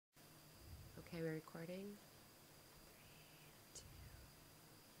Okay, we're recording.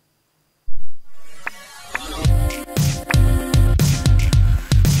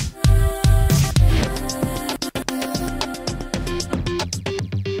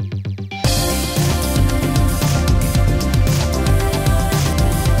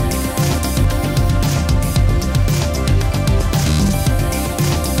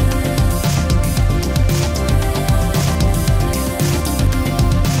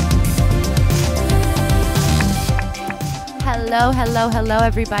 Hello,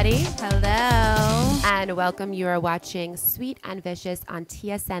 everybody. Hello. And welcome. You are watching Sweet and Vicious on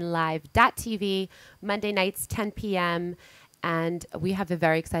tsnlive.tv, Monday nights, 10 p.m. And we have a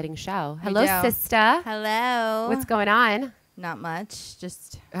very exciting show. Hello, sister. Hello. What's going on? Not much.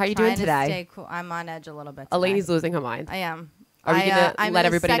 Just how are you doing today? Stay cool. I'm on edge a little bit today. Elaine's losing her mind. I am. Are you going to let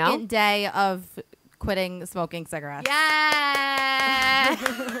everybody know? I'm in the second day of quitting smoking cigarettes. Yeah.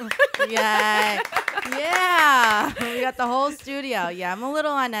 Yeah. Yeah. We got the whole studio. Yeah, I'm a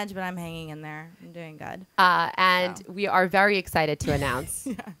little on edge, but I'm hanging in there. I'm doing good. We are very excited to announce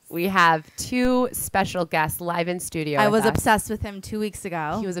Yes. we have two special guests live in studio. I was obsessed with him 2 weeks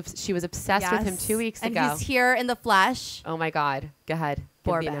ago. She was obsessed with him 2 weeks ago. And he's here in the flesh. Oh my God. Go ahead. Give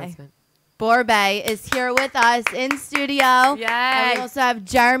the Borbay. announcement. Borbay is here with us in studio. Yay. And we also have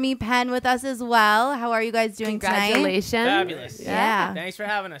Jeremy Penn with us as well. How are you guys doing Congratulations. tonight? Fabulous. Yeah. Thanks for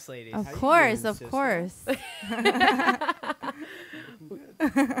having us, ladies. Of course.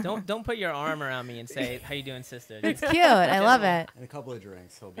 Don't put your arm around me and say, "How you doing, sister?" It's cute. I love it. And a couple of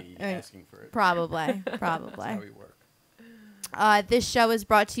drinks, he'll be asking for it. Probably. That's how we work. This show is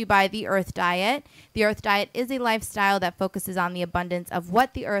brought to you by The Earth Diet. The Earth Diet is a lifestyle that focuses on the abundance of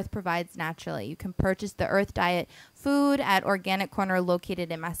what the earth provides naturally. You can purchase The Earth Diet food at Organic Corner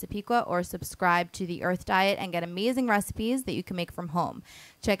located in Massapequa or subscribe to The Earth Diet and get amazing recipes that you can make from home.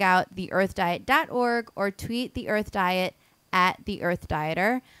 Check out theearthdiet.org or tweet The Earth Diet at The Earth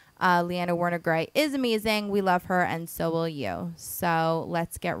Dieter. Leanna Warner-Gray is amazing. We love her, and so will you. So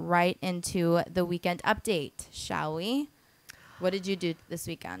let's get right into the weekend update, shall we? What did you do this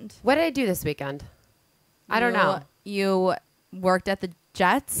weekend? What did I do this weekend? I don't know. You worked at the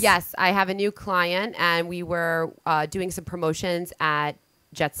Jets? Yes, I have a new client, and we were doing some promotions at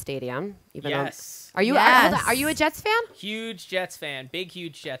Jets Stadium. Yes. Are you? Yes. Are you a Jets fan? Huge Jets fan.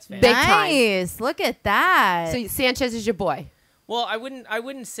 Huge Jets fan. Big time. Nice. Look at that. So Sanchez is your boy. Well, I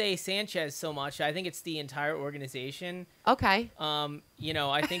wouldn't say Sanchez so much. I think it's the entire organization. Okay.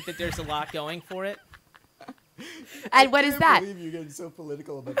 I think that there's a lot going for it. And what is that? I can't believe you're getting so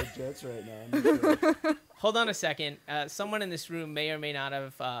political about the Jets right now. Hold on a second. Someone in this room may or may not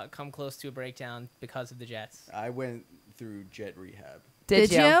have come close to a breakdown because of the Jets. I went through jet rehab.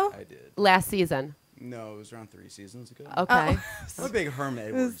 Did you? I did. Last season. No, it was around 3 seasons ago. Okay. I'm a big Herm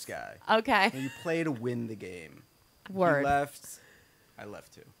Edwards guy. Okay. You play to win the game. Word. He left. I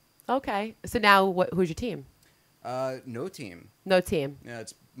left too. Okay. So now, who's your team? No team. No team. Yeah,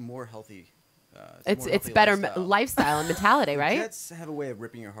 it's more healthy. It's better lifestyle and mentality, right? Jets have a way of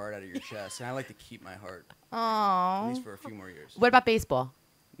ripping your heart out of your chest, and I like to keep my heart. Aww. At least for a few more years. What about baseball?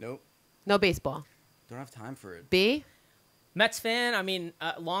 Nope. No baseball. Don't have time for it. B? Mets fan. I mean,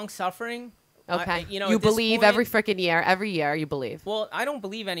 long suffering. Okay. You believe every year you believe. Well, I don't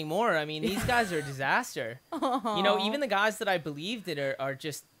believe anymore. I mean, these guys are a disaster. Even the guys that I believed in are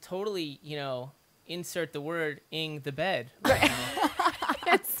just totally, insert the word ing the bed.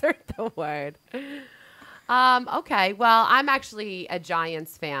 Insert the word. Okay. Well, I'm actually a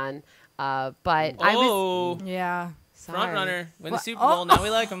Giants fan, but I was. Yeah. Front runner. Win the Super Bowl. Now we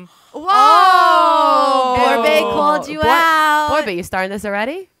like him. Whoa! Borbay called you out. Borbay, you starting this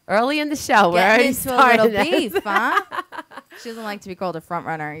already? Early in the show. We're already into a starting little this. beef, huh? She doesn't like to be called a front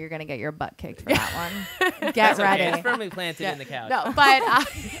runner. You're gonna get your butt kicked for that one. Get ready. Okay, it's firmly planted in the couch.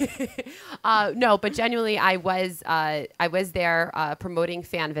 No, but genuinely, I was there promoting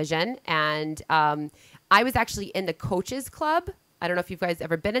Fan Vision, and I was actually in the coaches club. I don't know if you guys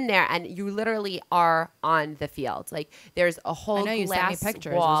ever been in there, and you literally are on the field. Like there's a whole I know you glass sent me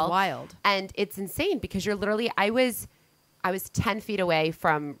pictures. wall, It was wild, and it's insane because you're literally. I was 10 feet away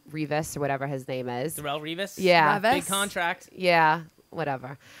from Revis or whatever his name is. Darrell Revis. Yeah, Revis? Big contract. Yeah,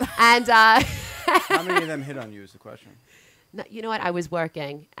 whatever. And How many of them hit on you is the question. no, you know what? I was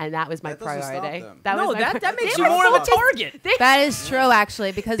working, and that was my That doesn't stop priority. them. That makes They you were more of a focused- target. that is true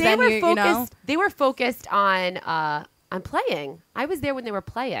actually because They then were you focused. know They were focused on I'm playing. I was there when they were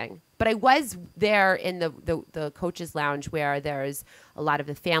playing, but I was there in the coaches lounge where there's a lot of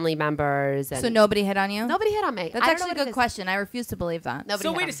the family members. And So nobody hit on you? nobody hit on me. That's I don't know actually a what it good is. question. I refuse to believe that. Nobody So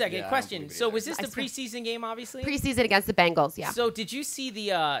hit wait on a me. second. Yeah, I don't Question. believe it So either. was this I the swear. preseason game? Obviously. Preseason against the Bengals. Yeah. So did you see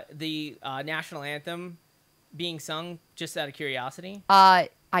the national anthem being sung? Just out of curiosity.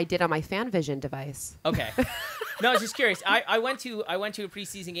 I did on my FanVision device. Okay. No, I was just curious. I went to a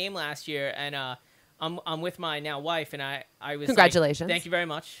preseason game last year, and I'm with my now wife, and I was Congratulations. Like, thank you very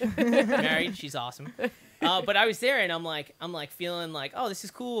much. Married, she's awesome. But I was there, and I'm like feeling like, oh, this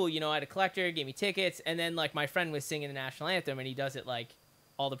is cool. You know, I had a collector, gave me tickets, and then like my friend was singing the national anthem, and he does it like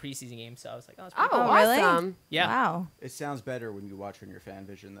all the preseason games. So I was like, oh, that's pretty Oh, cool. really? awesome. Yeah. Wow. It sounds better when you watch on your fan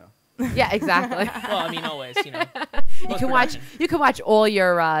vision, though. Yeah, exactly. Well, I mean, always, you know. You can watch all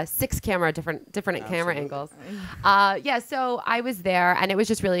your 6 camera different camera Absolutely. angles. Yeah, so I was there, and it was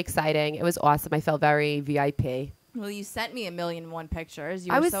just really exciting. It was awesome. I felt very VIP. Well, you sent me 1,000,001 pictures.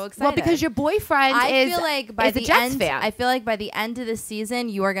 You I were was so excited. well because your boyfriend I feel like by is a the Jets end, fan. I feel like by the end of the season,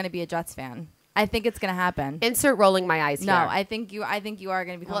 you are going to be a Jets fan. I think it's going to happen. Insert rolling my eyes No, here. I think you are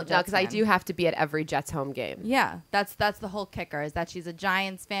going to become Well, a Jets no, because I fan. do have to be at every Jets home game. Yeah, that's the whole kicker is that she's a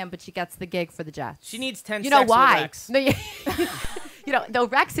Giants fan, but she gets the gig for the Jets. She needs 10 You know sex with why? Rex. No, no,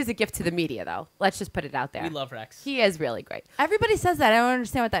 Rex is a gift to the media, though. Let's just put it out there. We love Rex. He is really great Everybody says that. I don't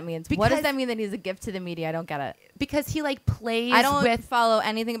understand what that means. What does Because- that mean that he's a gift to the media? I don't get it. because he like plays I don't with. follow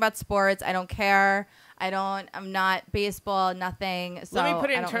anything about sports. I don't care. I'm not baseball, nothing. So Let me put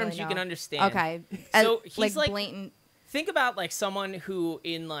it I in don't terms really you know. can understand. Okay. So he's like like- blatant. Think about like someone who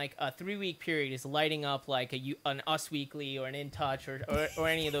in like a 3-week period is lighting up like an Us Weekly or an In Touch or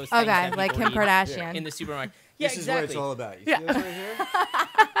any of those things. Okay, that like people Kim read Kardashian. in the supermarket. Yeah, This exactly. is what it's all about. You see this right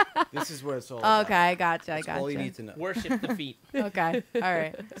here? This is what it's all about. Okay, I gotcha. That's all you need to know. Worship the feet. Okay, all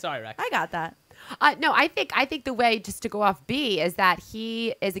right. Sorry, Rex. I got that. No, I think the way, just to go off B, is that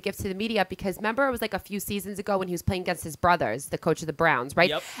he is a gift to the media because remember it was like a few seasons ago when he was playing against his brothers, the coach of the Browns, right?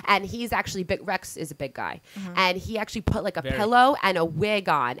 Yep. And he's actually big. Rex is a big guy, and he actually put like a Very. pillow and a wig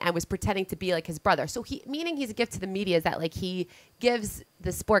on and was pretending to be like his brother. So meaning he's a gift to the media is that like he gives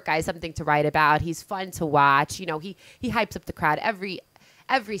the sport guys something to write about. He's fun to watch. You know, he hypes up the crowd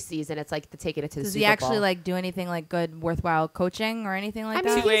every season. It's like taking it to the Does Super he actually Bowl. like do anything like good, worthwhile coaching or anything like I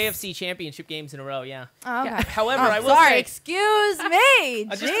mean, that? 2 AFC championship games in a row, yeah. Oh, okay. However, Oh, I will sorry. say, Excuse me. I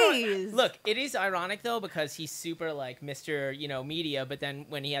just Jeez. look, it is ironic though because he's super like Mr. Media, but then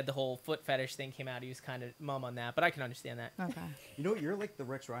when he had the whole foot fetish thing came out, he was kind of mum on that. But I can understand that. Okay. You know, you're like the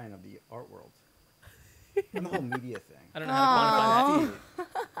Rex Ryan of the art world. And the whole media thing. I don't know how to quantify Feet. that.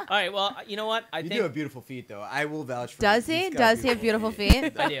 All right, well, you know what? I You think do have beautiful feet, though. I will vouch for Does him. he? He's got Does he have beautiful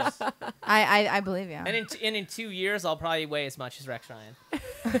feet? I do. I believe you. And in 2 years, I'll probably weigh as much as Rex Ryan.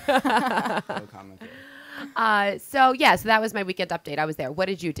 No comment there. So that was my weekend update. I was there. What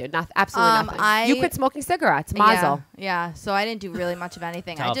did you do? Absolutely nothing. I- You quit smoking cigarettes. Mazel. Yeah. So I didn't do really much of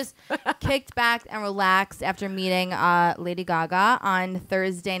anything. I Tough. just kicked back and relaxed after meeting Lady Gaga on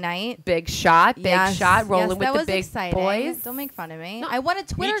Thursday night. Big shot, rolling with that the was big exciting. boys. Don't make fun of me. No. I won a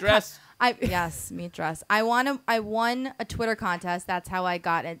Twitter Meat dress. meat dress. I won a Twitter contest. That's how I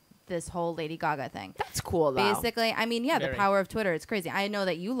got this whole Lady Gaga thing. That's cool, though. Basically, I mean, yeah, Very. the power of Twitter. It's crazy. I know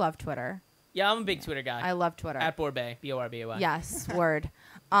that you love Twitter. Yeah, I'm a big Twitter guy. I love Twitter. At Borbay, Borbay. Yes, word.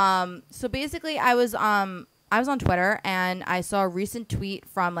 So basically, I was on Twitter and I saw a recent tweet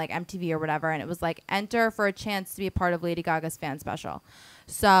from like MTV or whatever, and it was like, enter for a chance to be a part of Lady Gaga's fan special.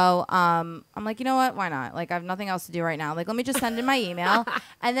 So I'm like, you know what? Why not? Like, I have nothing else to do right now. Like, let me just send in my email.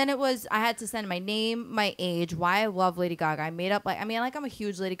 And then I had to send my name, my age, why I love Lady Gaga. I made up I'm a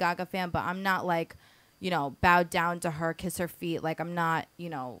huge Lady Gaga fan, but I'm not like, bowed down to her, kiss her feet. Like, I'm not,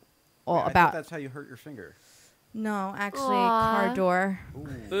 all I thought about. that's how you hurt your finger. No, actually, Aw. car door. Ooh.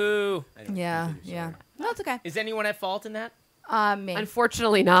 Boo. I know. Yeah, Continue, yeah. sorry. No, it's okay. Is anyone at fault in that? Me.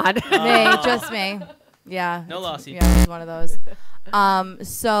 Unfortunately, not. Me, just me. Yeah. No lawsuit. Yeah, it's one of those.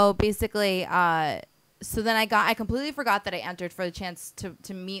 So basically, so then I completely forgot that I entered for the chance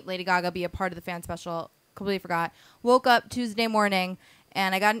to meet Lady Gaga, be a part of the fan special. Completely forgot. Woke up Tuesday morning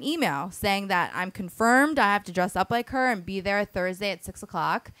and I got an email saying that I'm confirmed. I have to dress up like her and be there Thursday at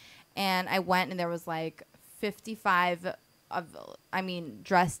 6:00. And I went and there was like 55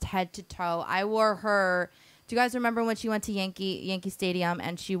 dressed head to toe. I wore her. Do you guys remember when she went to Yankee Stadium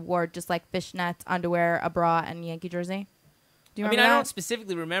and she wore just like fishnets, underwear, a bra, and Yankee jersey? Do you I mean, remember I that? don't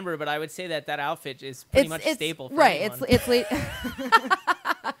specifically remember, but I would say that outfit is pretty much a staple for right. anyone. It's late.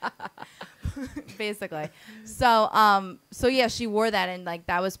 Basically. So yeah, she wore that and like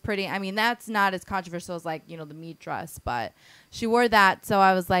that was pretty. I mean, that's not as controversial as like the meat dress, but she wore that. So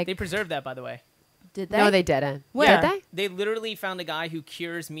I was like, They preserved that, by the way. Did they? No, they didn't. Where? Did they? They literally found a guy who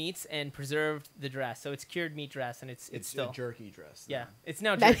cures meats and preserved the dress. So it's cured meat dress, and it's still a jerky dress. Yeah, it's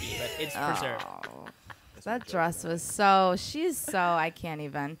now jerky, but it's preserved. Oh, that dress was so. She's so. I can't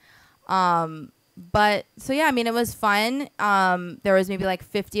even. But so yeah, I mean, it was fun. There was maybe like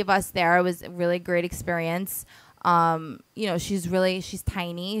 50 of us there. It was a really great experience. She's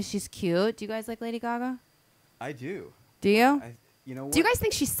tiny. She's cute. Do you guys like Lady Gaga? I do. Do you? You know what? Do you guys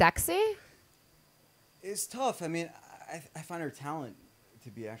think she's sexy? It's tough. I mean, I find her talent to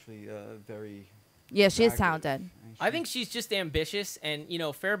be actually very. Yeah, she is attractive. talented. I think she's just ambitious, and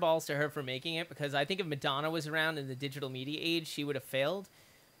fair balls to her for making it. Because I think if Madonna was around in the digital media age, she would have failed.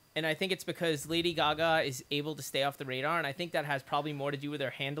 And I think it's because Lady Gaga is able to stay off the radar, and I think that has probably more to do with her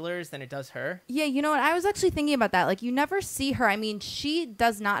handlers than it does her. Yeah, you know what? I was actually thinking about that. Like, you never see her. I mean, she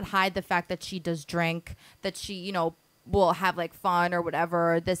does not hide the fact that she does drink, that she, will have, like, fun or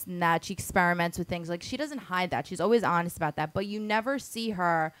whatever, this and that. She experiments with things. Like, she doesn't hide that. She's always honest about that. But you never see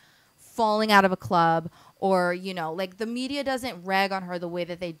her falling out of a club or, like, the media doesn't rag on her the way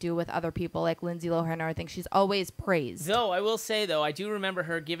that they do with other people, like Lindsay Lohan or anything. She's always praised. Though, I will say, I do remember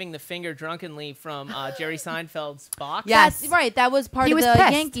her giving the finger drunkenly from Jerry Seinfeld's box. Yes, right. That was part He of was the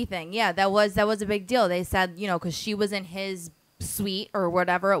pissed. Yankee thing. Yeah, that was a big deal. They said, because she was in his suite or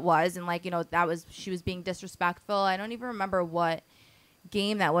whatever it was, and like, she was being disrespectful. I don't even remember what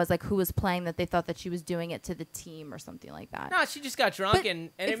game that was, like who was playing, that they thought that she was doing it to the team or something like that. No, she just got drunk, But and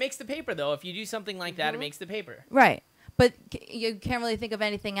it makes the paper, though. If you do something like that, it makes the paper. Right. But you can't really think of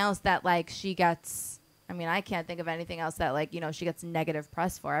anything else that, like, she gets. I mean, I can't think of anything else that, like, she gets negative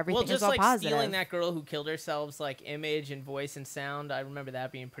press for. Everything Well, just is all like positive. stealing that girl who killed herself's like image and voice and sound. I remember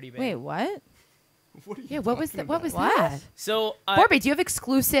that being pretty big. Wait, what? What are you Yeah, what was talking that? What was What? that? So, Borbay, do you have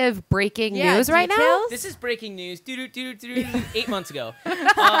exclusive breaking Yeah, news right now? details? this is breaking news. 8 months ago.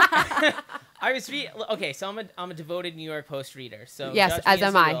 I was okay, so I'm a devoted New York Post reader. So Yes, judge as me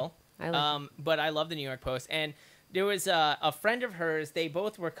am you I. will. But I love the New York Post, and there was a friend of hers. They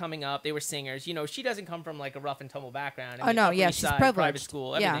both were coming up. They were singers. She doesn't come from like a rough and tumble background. I mean, no, Upper yeah, East she's Side, privileged. private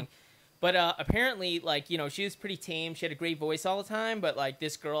school, everything. Yeah. But apparently, like, she was pretty tame. She had a great voice all the time. But like,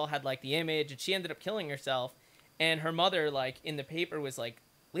 this girl had like the image, and she ended up killing herself. And her mother, like, in the paper was like,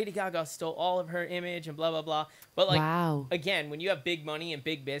 Lady Gaga stole all of her image and blah blah blah. But like, Wow. again, when you have big money and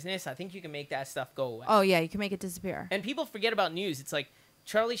big business, I think you can make that stuff go away. Oh yeah, you can make it disappear. And people forget about news. It's like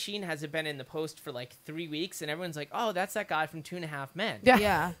Charlie Sheen hasn't been in the Post for like 3 weeks, and everyone's like, "Oh, that's that guy from 2.5 Men." Yeah.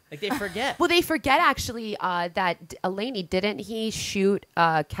 Yeah. Like they forget. Well, they forget actually that Elaney, didn't he shoot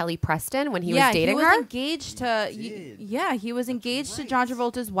Kelly Preston when he was dating he was her? engaged to. He did. Yeah, he was engaged to right. John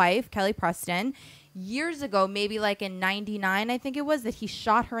Travolta's wife, Kelly Preston, years ago. Maybe like in '99, I think it was, that he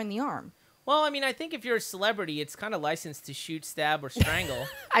shot her in the arm. Well, I mean, I think if you're a celebrity, it's kind of licensed to shoot, stab, or strangle.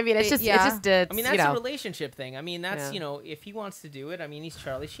 I mean, it's just Yeah. I mean, that's a relationship thing. I mean, that's Yeah. if he wants to do it. I mean, he's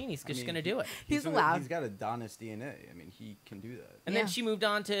Charlie Sheen. He's just gonna do it. He's allowed. He's got Adonis DNA. I mean, he can do that. And Yeah. then she moved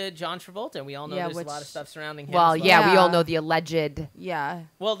on to John Travolta, and we all know Yeah, there's a lot of which- stuff surrounding him. Well, as yeah, we all Yeah. know the alleged. Yeah.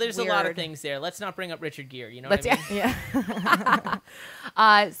 Well, there's a lot of Weird. things there. Let's not bring up Richard Gere. You know Let's what I mean?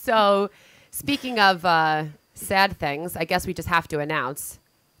 Yeah. So, speaking of sad things, I guess we just have to announce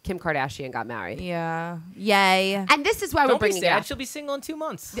Kim Kardashian got married. Yeah. Yay. And this is why we're Don't be bringing it sad. up. She'll be single in 2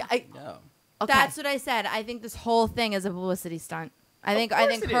 months. No. Okay. That's what I said. I think this whole thing is a publicity stunt. I think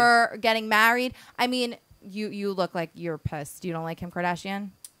course it her getting married. I mean, you look like you're pissed. You don't like Kim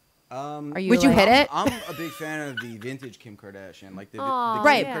Kardashian? Are you? Would you like- hit it? I'm a big fan of the vintage Kim Kardashian, like the Aw,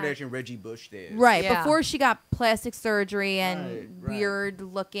 Right. Kim yeah. Kardashian Reggie Bush days. Right, Yeah. before she got plastic surgery and Right. weird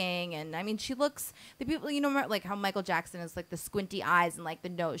looking, and I mean, she looks, the people, remember, like how Michael Jackson is like the squinty eyes and like the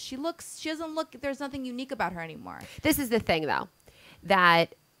nose. She doesn't look, there's nothing unique about her anymore. This is the thing, though,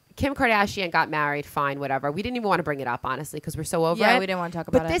 that Kim Kardashian got married, fine, whatever. We didn't even want to bring it up, honestly, because we're so over Yeah, it. we didn't want to talk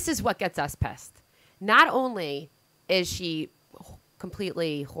about But it. this is what gets us pissed. Not only is she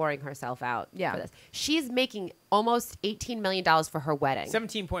completely whoring herself out Yeah. for this, she's making almost $18 million for her wedding.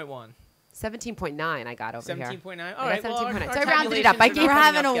 17.1. 17.9 I got over 17.9. here. All I right. got Well, 17.9. our So I rounded it up. calculations We're are not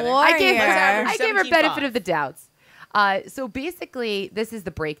having coming a up war together. here. I gave her 75. benefit of the doubts. So basically, this is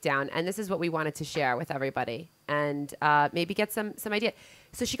the breakdown, and this is what we wanted to share with everybody, and maybe get some idea.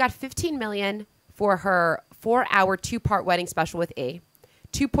 So she got $15 million for her 4-hour 2-part wedding special with E,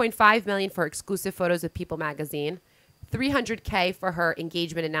 $2.5 million for exclusive photos with People magazine, $300K for her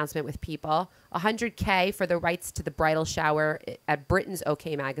engagement announcement with People, $100K for the rights to the bridal shower at Britain's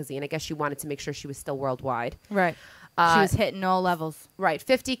OK magazine. I guess she wanted to make sure she was still worldwide. Right. She was hitting all levels. Right,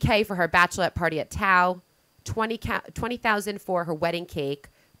 $50K for her bachelorette party at Tao, $20,000 for her wedding cake,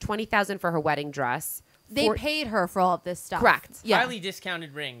 $20,000 for her wedding dress, They paid her for all of this stuff. Correct. Yeah. Highly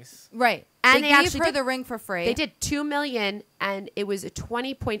discounted rings. Right. And they they gave actually her did- the ring for free. They did $2 million, and it was a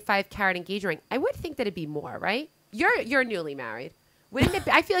 20.5 carat engagement ring. I would think that it'd be more, right? You're newly married. Wouldn't it?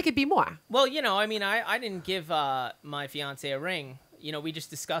 I feel like it'd be more. Well, I mean, I didn't give my fiance a ring. We just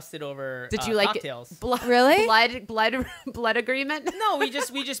discussed it over Did you like cocktails. Really? blood agreement? No, we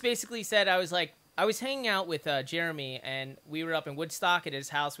just basically said I was hanging out with Jeremy, and we were up in Woodstock at his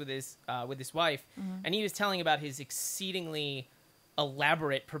house with his wife, and he was telling about his exceedingly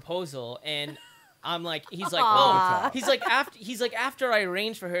elaborate proposal, and I'm like, he's like after I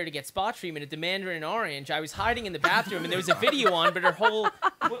arranged for her to get spa treatment at the Mandarin Orange, I was hiding in the bathroom, and there was a video on, but her whole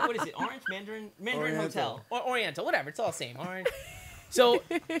what is it, Orange Mandarin Oriental. Hotel or Oriental, whatever, it's all the same, Orange. So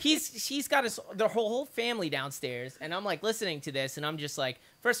she's got their whole family downstairs, and I'm like listening to this, and I'm just like,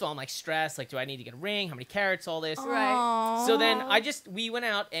 first of all, I'm like stressed, like, do I need to get a ring? How many carats? All this. Right. So then we went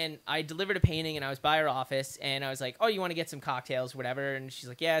out and I delivered a painting, and I was by her office, and I was like, oh, you want to get some cocktails, whatever? And she's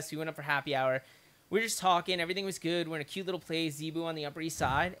like, yes. We went up for happy hour. We were just talking. Everything was good. We're in a cute little place, Zebu on the Upper East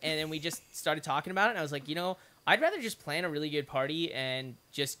Side, and then we just started talking about it. And I was like, I'd rather just plan a really good party and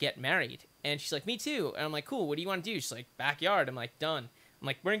just get married. And she's like, me too. And I'm like, cool. What do you want to do? She's like, backyard. I'm like, done. I'm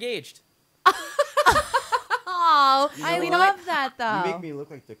like, we're engaged. Oh, You know I what? love that though. You make me look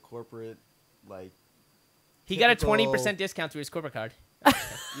like the corporate, like, He got a typical, 20% discount through his corporate card.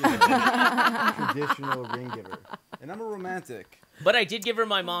 traditional ring giver. And I'm a romantic. But I did give her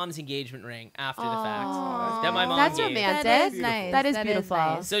my mom's engagement ring after the fact. Aw. That my mom That's gave. romantic. That is Beautiful. nice. That is beautiful.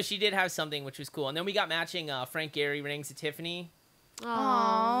 nice. So she did have something, which was cool. And then we got matching Frank Gehry rings at Tiffany.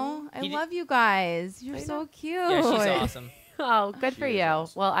 Aw, I He did- love you guys. You're I so know. cute. Yeah, she's awesome. Oh, good for She is you.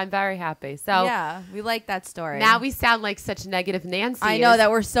 awesome. Well, I'm very happy. So Yeah, we like that story. now we sound like such negative Nancy. I know that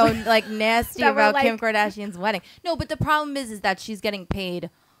we're so like nasty That we're about like- Kim Kardashian's wedding. No, but the problem is that she's getting paid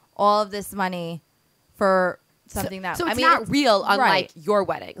all of this money for something that So I it's mean, not real, unlike right. your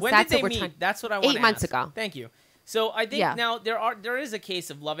wedding. When That's did they what we're meet? trying. That's what I want 8 to months ask. ago. Thank you. So I think Yeah. now there is a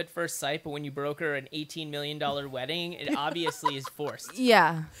case of love at first sight, but when you broker an $18 million wedding, it obviously is forced.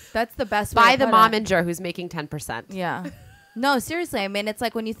 Yeah, that's the best way By to the put mom it. and Jer who's making 10%. Yeah. No, seriously. I mean, it's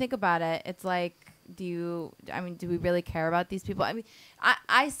like when you think about it, it's like, do we really care about these people? I mean,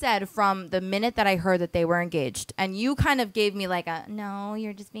 I said from the minute that I heard that they were engaged, and you kind of gave me like a, no,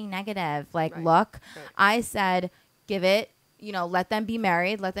 you're just being negative, like, Right. look. Right. I said, give it, let them be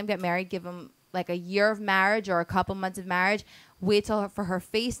married, let them get married, give them like a year of marriage or a couple months of marriage. Wait till for her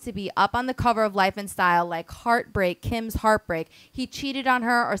face to be up on the cover of Life and Style, like heartbreak, Kim's heartbreak. He cheated on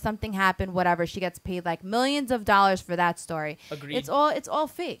her or something happened, whatever. She gets paid like millions of dollars for that story. Agreed. It's all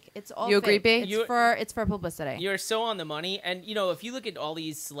fake. It's all You agree, fake. B? It's for publicity. You're so on the money. And, if you look at all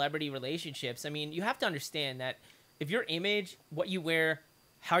these celebrity relationships, I mean, you have to understand that if your image, what you wear,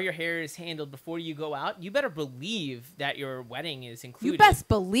 how your hair is handled before you go out, you better believe that your wedding is included. You best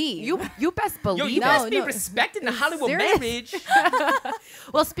believe. You best believe Yo, you it. best be no. respecting the Hollywood Serious? marriage.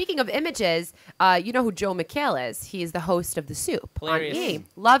 Well, speaking of images, you know who Joe McHale is. He's the host of The Soup Hilarious. on E!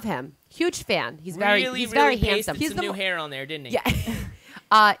 Love him. Huge fan. He's very really handsome. pasted some new hair on there, didn't he?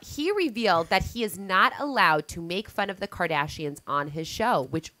 Yeah. He revealed that he is not allowed to make fun of the Kardashians on his show,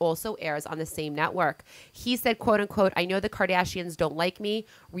 which also airs on the same network. He said, quote unquote, I know the Kardashians don't like me.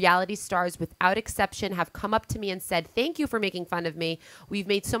 Reality stars without exception have come up to me and said, thank you for making fun of me. We've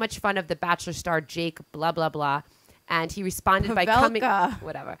made so much fun of the Bachelor star Jake, blah, blah, blah. And he responded by coming, Pavelka.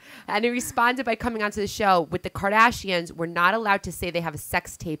 whatever. And he responded by coming onto the show with the Kardashians. We're not allowed to say they have a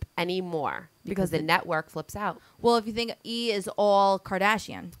sex tape anymore because the network flips out. Well, if you think E is all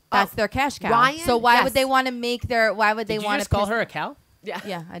Kardashian, that's their cash cow. Ryan? So why Yes. would they want to make their? Why would they Did you want just to call her a cow? Yeah,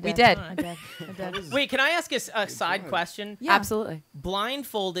 Yeah, I did. We did. I did. I did. Wait, can I ask a side point. question? Yeah. Absolutely.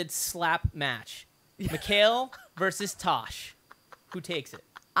 Blindfolded slap match. Mikhail versus Tosh. Who takes it?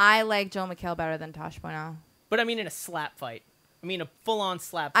 I like Joe McHale better than Tosh.0. But I mean in a slap fight. I mean a full-on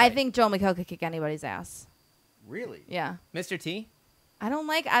slap I fight. think Joe McHale could kick anybody's ass. Really? Yeah. Mr. T? I don't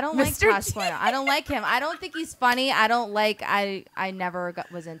like Mr. Tosh.0. I don't like him. I don't think he's funny. I never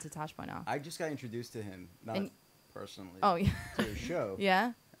was into Tosh.0. I just got introduced to him, not And- personally, Oh yeah. to your show.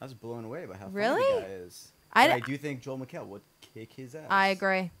 Yeah. I was blown away by how funny Really? the guy is. I But d- I do think Joel McHale would kick his ass. I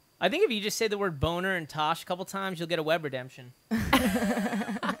agree. I think if you just say the word boner and Tosh a couple times, you'll get a web redemption.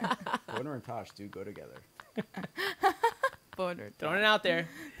 Boner and Tosh do go together. Throwing it out there.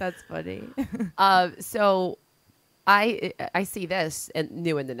 That's funny. So I see this and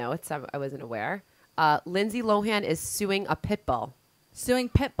new in the notes. I wasn't aware. Lindsay Lohan is suing a pit bull. Suing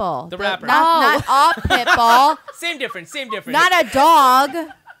Pitbull. The rapper. Not a Pitbull. Same difference. Not a dog.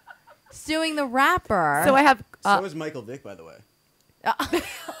 Suing the rapper. So I have So is Michael Vick, by the way.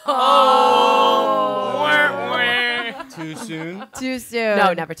 Too soon. Too soon.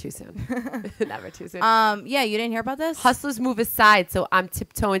 No, never too soon. Never too soon. Yeah, you didn't hear about this? Hustlers move aside, so I'm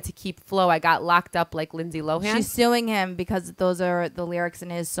tiptoeing to keep flow. I got locked up like Lindsay Lohan. She's suing him because those are the lyrics in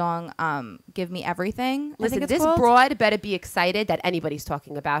his song, Give Me Everything. Listen, this broad better be excited that anybody's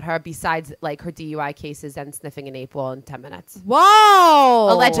talking about her besides like her DUI cases and sniffing an 8-ball in 10 minutes. Whoa.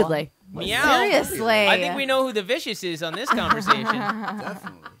 Allegedly. Meow. Seriously. I think we know who the vicious is on this conversation.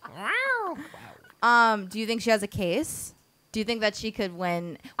 Definitely. Do you think she has a case? Do you think that she could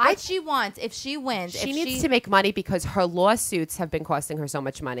win? What she wants, if she wins, She needs to make money because her lawsuits have been costing her so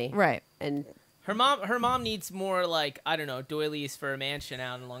much money. right. And Her mom needs more, like, I don't know, doilies for a mansion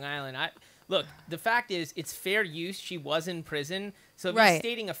out in Long Island. Look, the fact is, it's fair use. She was in prison, so if he's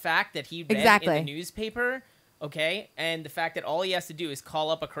stating a fact that he read in the newspaper, okay, and the fact that all he has to do is call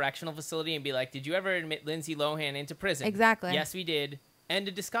up a correctional facility and be like, "Did you ever admit Lindsay Lohan into prison?" Exactly. Yes, we did. End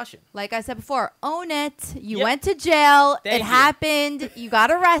of discussion. Like I said before, own it. You went to jail. Thank it you. happened. You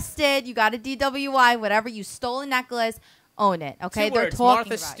got arrested. You got a DWI, whatever. You stole a necklace. Own it. Okay, Two they're words, talking Martha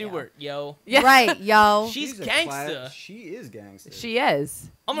about Stewart, yo. you. Right, yo. She's a gangster. She is gangster. she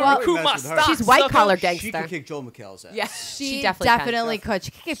is. I'm gonna recruit Mess my with her. stock. She's white sucker. collar She gangster. could kick Joel McHale's ass. Yes, She she definitely can. could.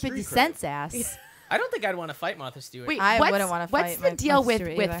 She could kick 50 Street Cent's ass. I don't think I'd want to fight Martha Stewart. Wait, I what's- wouldn't wanna What's fight the my deal with,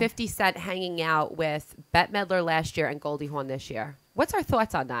 Stewart with either. 50 Cent hanging out with Bette Midler last year and Goldie Hawn this year? What's our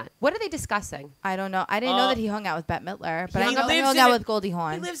thoughts on that? What are they discussing? I don't know. I didn't know that he hung out with Bette Midler, but I He know that he lives hung in out a- with Goldie He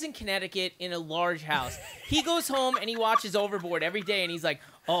Hawn. lives in Connecticut in a large house. He goes home and he watches Overboard every day, and he's like,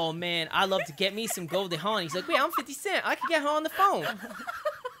 "Oh man, I love to get me some Goldie Hawn." He's like, "Wait, I'm 50 Cent. I can get her on the phone."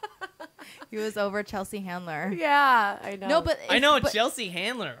 He was over Chelsea Handler. Yeah, I know. No, but I know but Chelsea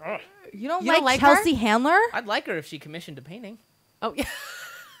Handler. Ugh. you don't You like, don't like her? Chelsea Handler? I'd like her if she commissioned a painting. Oh, yeah.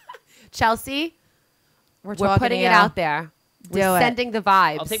 Chelsea, we're talking putting to it you. out there. We're Do it. sending the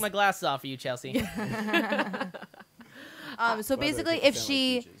vibes. I'll take my glasses off for you, Chelsea. So Brother, basically, they if sound like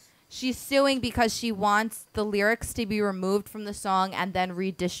she peaches. she's suing because she wants the lyrics to be removed from the song and then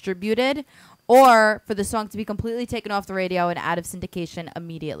redistributed, or for the song to be completely taken off the radio and out of syndication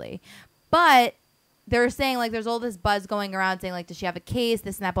immediately. But they're saying like there's all this buzz going around saying like does she have a case,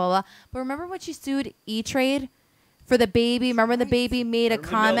 this and that, blah blah. Blah. But remember when she sued E-Trade for the baby? Remember the baby made a remember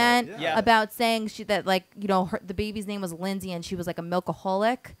comment that, yeah. about saying that like the baby's name was Lindsay and she was like a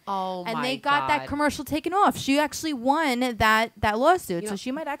milkaholic. Oh, And my they got that God. commercial taken off. She actually won that lawsuit, You so know,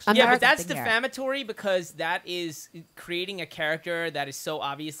 she might actually. Yeah, have but that's something here. defamatory because that is creating a character that is so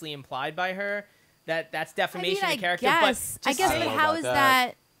obviously implied by her that's defamation I of character. guess, but I just guess, saying- but I don't how know is about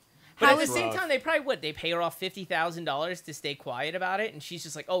that? But How at the is same rough. time, they probably would. They pay her off $50,000 to stay quiet about it, and she's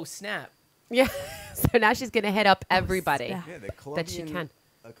just like, "Oh snap!" Yeah. So now she's going to hit up everybody. snap. Yeah, the That she Colombian can.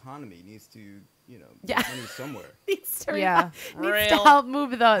 economy needs to, Yeah. get money somewhere. Needs to, Yeah. needs to Real. help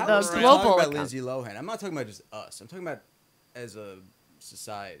move the How are we global talking about economy. Lindsay Lohan? I'm not talking about just us. I'm talking about as a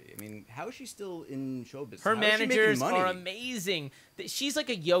society. I mean, how is she still in show business? Her How is she making managers money? are amazing. She's like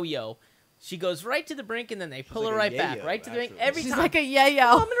a yo-yo. She goes right to the brink, and then they pull like her a right back, yayo, right to the brink actually. every She's time. like a yayo.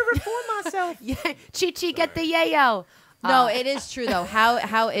 I'm gonna reform myself. Yeah. Chi-Chi, get the yayo. No, it is true though.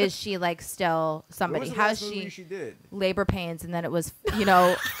 How is she like still What somebody? was the How last is movie she did? labor pains and then it was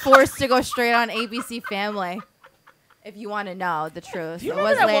forced to go straight on ABC Family? If you want to know the truth, Do you it remember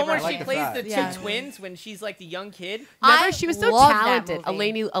was that labor. one where I like she the plays fact. the two Yeah. twins when she's like the young kid? Remember, I she was so love that talented.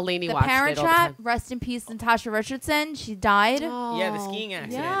 movie. Eleni The watched Parent it all the Trap. time. Rest in peace, Natasha Richardson. She died. Yeah, the skiing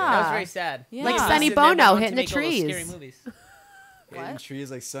accident. yeah. That was very sad. Yeah. Like Yeah. Sonny Then went Bono on to hitting the make all those scary trees. movies. In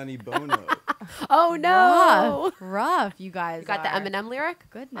trees like Sonny Bono. Oh, no. Rough, you guys. You got the are. Eminem lyric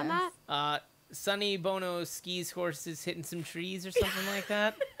Goodness. on that? Sonny Bono skis horses hitting some trees or something like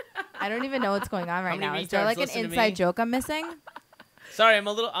that. I don't even know what's going on right many now. Is there retards like an listen to inside me? joke I'm missing? Sorry,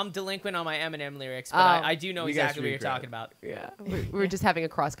 I'm delinquent on my Eminem lyrics, but Oh. I do know You got exactly what you're street cred. talking about. Yeah. We were just having a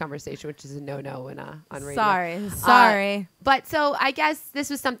cross conversation, which is a no-no on radio. Sorry. But so I guess this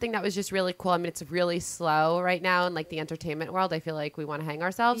was something that was just really cool. I mean, it's really slow right now in like the entertainment world. I feel like we want to hang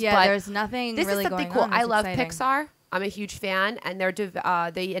ourselves. Yeah, but there's nothing this really is something going cool. on. I that's love exciting. Pixar. I'm a huge fan, and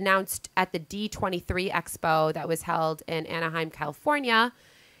they announced at the D23 Expo that was held in Anaheim, California,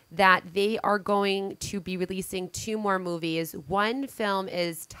 that they are going to be releasing 2 more movies. One film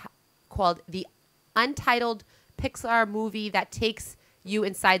is called the Untitled Pixar Movie That Takes You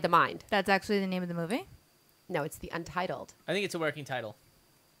Inside the Mind. That's actually the name of the movie? No, it's the Untitled. I think it's a working title.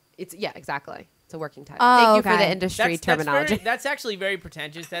 Yeah, exactly. It's a working title. Oh, Thank you for okay. the industry terminology. That's actually very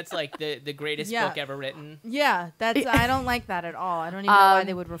pretentious. That's like the greatest Yeah. book ever written. Yeah, I don't like that at all. I don't even know why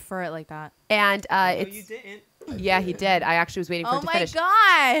they would refer it like that. And No, it's you didn't. yeah, he did. I actually was waiting for Oh it to my finish.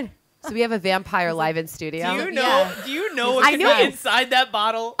 god. So we have a vampire live in studio. Do you know? Yeah. Do you know what I could knew be it. inside that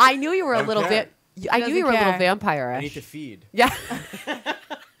bottle? I knew you were a little Okay. bit. I knew doesn't you were a little care. vampire-ish. I need to feed. Yeah.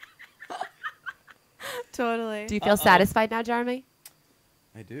 Totally. Do you feel satisfied now, Jeremy?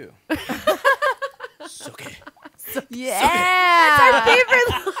 I do. Suck it. Yeah.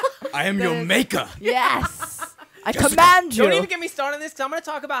 Favorite. I am your maker. Yes. I command you. Don't even get me started on this because I'm going to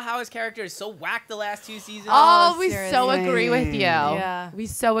talk about how his character is so whack the last 2 seasons. Oh, Oh, we so seriously. agree with you. Yeah. We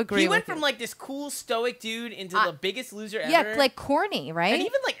so agree he with went you. from like this cool stoic dude into the biggest loser ever. Yeah, like corny, right? and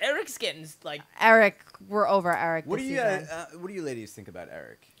even like Eric's getting like Eric, we're over Eric. What do this you season. what do you ladies think about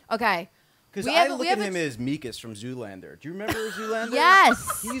Eric? Okay. Because We I have- look we at have a him tr- as Meekus from Zoolander. Do you remember Zoolander?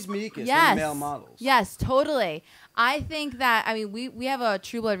 Yes. He's Meekus, Yes. one male models. Yes, totally. I think that we have a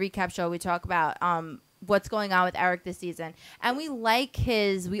True Blood recap show. We talk about what's going on with Eric this season, and we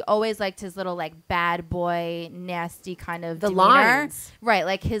always liked his little like bad boy, nasty kind of The demeanor. lines. right?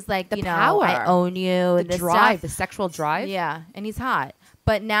 Like his like The you know, power. I own you, the and this drive, stuff. the sexual drive. Yeah, and he's hot.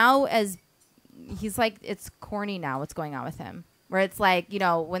 But now, as he's like, it's corny now. What's going on with him? Where it's like, you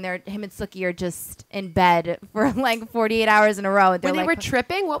know, when him and Sookie are just in bed for like 48 hours in a row. When they like, were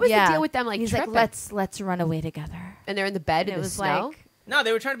tripping, what was the deal with them? Like he's tripping, like, let's run away together. and they're in the bed in And it the was snow. like, no,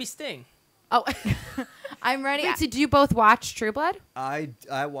 they were trying to be Sting. Oh, I'm ready. wait, so do you both watch True Blood? I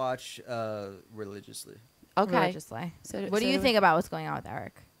watch religiously. Okay. Religiously. So- What do you so- think about what's going on with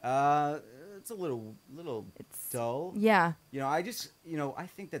Eric? It's a little dull. Yeah. You know, I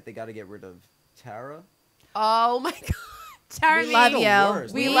think that they got to get rid of Tara. Oh my God, Jeremy. We love the you.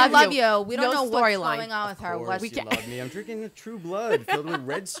 worst. We We love love you. you. We don't No know what's storyline. going on with her. Of What course you love me. I'm drinking a True Blood filled with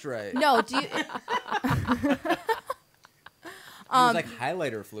red stripe. No, do you There's like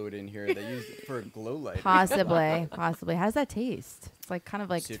highlighter fluid in here that used for glow light. possibly. How does that taste? It's like kind of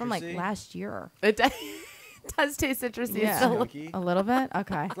like it's from like Citrusy? last year. It does, it does taste citrusy. Yeah. still. Skunky. A little bit?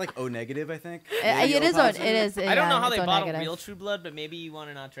 Okay. It's like O negative, I think. It Maybe is O on. positive. It is. I don't know how it's they O bottle negative. real True Blood, but maybe you want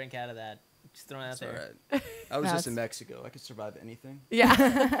to not drink out of that. Just throwing it out It's there. all right. I was No, just in it's- Mexico. I could survive anything.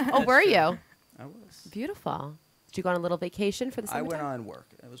 Yeah. Oh, were you? I was. Beautiful. Did you go on a little vacation for the I summertime? went on work.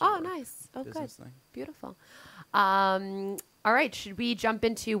 It was Oh, work. nice. Oh, good. Business thing. Beautiful. All right. Should we jump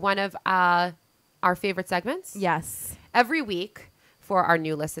into one of our favorite segments? Yes. Every week, for our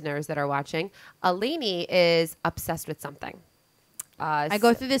new listeners that are watching, Eleni is obsessed with something. I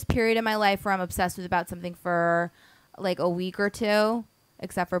go through this period in my life where I'm obsessed with about something for like a week or two,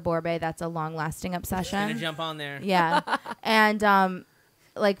 except for Borbay. That's a long-lasting Gonna obsession. jump on there. Yeah. And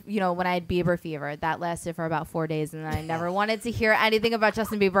like, you know, when I had Bieber fever, that lasted for about 4 days, and then I never wanted to hear anything about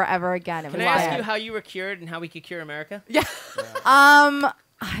Justin Bieber ever again. It Can was I ask bad. you how you were cured and how we could cure America? Yeah.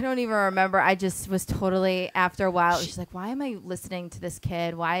 I don't even remember. I just was totally, after a while, it was just like, why am I listening to this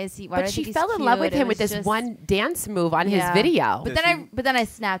kid? Why is he? Why do I But she think he's fell in love with cute? It him with was this just- one dance move on Yeah. his video. But Does then I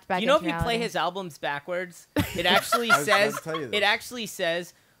snapped back. Do you know if into you play reality. his albums backwards, it actually I was about says to tell you it this. actually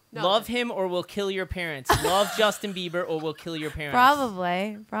says No. love him or we'll kill your parents. Love Justin Bieber or we'll kill your parents.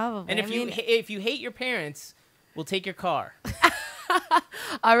 Probably. And if if you hate your parents, we'll take your car.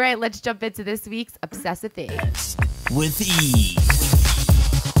 All right, let's jump into this week's Obsessive Thing. With ease.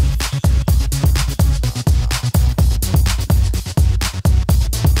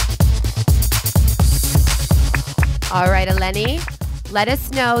 All right, Eleni, let us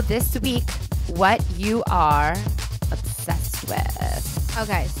know this week what you are obsessed with.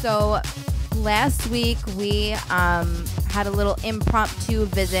 Okay, so last week we had a little impromptu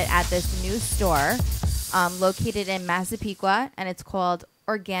visit at this new store located in Massapequa, and it's called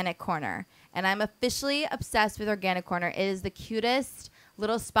Organic Corner. And I'm officially obsessed with Organic Corner. It is the cutest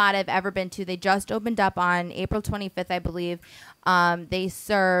little spot I've ever been to. They just opened up on April 25th, I believe. They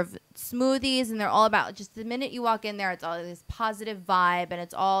serve smoothies, and they're all about just the minute you walk in there, it's all this positive vibe, and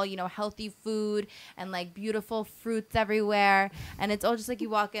it's all, you know, healthy food and like beautiful fruits everywhere. And it's all just like you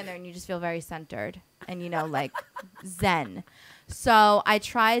walk in there and you just feel very centered and, you know, like zen. So I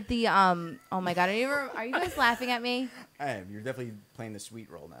tried the, oh my God, are you guys laughing at me? I am. You're definitely playing the sweet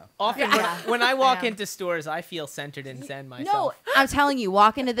role now. Often Yeah. when I walk I am. into stores, I feel centered and zen No, myself. I'm telling you,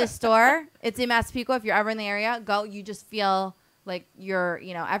 walk into this store. It's in Massapequa. If you're ever in the area, go. You just feel like you're,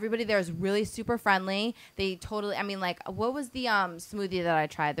 you know, everybody there is really super friendly. They totally, I mean, like, what was the smoothie that I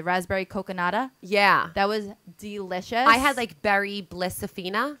tried? The raspberry coconata. Yeah. That was delicious. I had like berry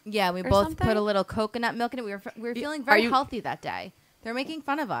blissafina. yeah, we or both something. put a little coconut milk in it. We were feeling Are very you- healthy that day. They're making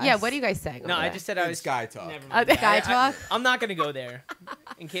fun of us. Yeah, what are you guys saying? No, over I there? just said I was It's guy talk. Never mind. Guy talk? I'm not gonna go there,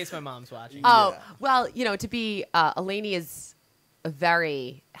 in case my mom's watching. Oh, Yeah. well, you know, to be, Eleni is a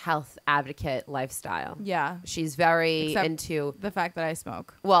very health advocate lifestyle. Yeah. She's very Except into, the fact that I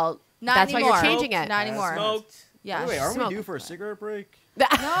smoke. well, Not that's anymore. why you're changing it. Not anymore. Smoked. Yeah. By the way, aren't Smoke. we due for a cigarette break?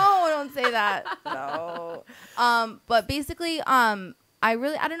 No, don't say that. No. But basically, I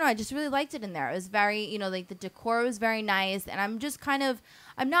don't know. I just really liked it in there. It was very, like the decor was very nice. And I'm just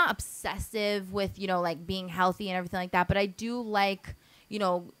I'm not obsessive with, like being healthy and everything like that. But I do like,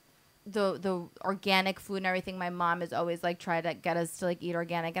 the organic food and everything. My mom has always like tried to get us to like eat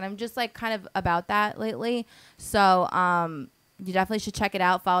organic. And I'm just like kind of about that lately. So, you definitely should check it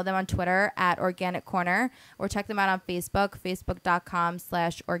out. Follow them on Twitter at Organic Corner, or check them out on Facebook,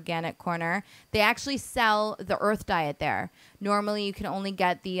 facebook.com/Organic Corner. They actually sell the Earth Diet there. Normally, you can only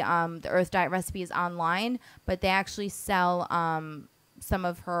get the Earth Diet recipes online, but they actually sell some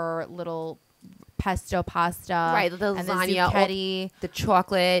of her little pesto pasta, Right, the and the lasagna, zucchetti, the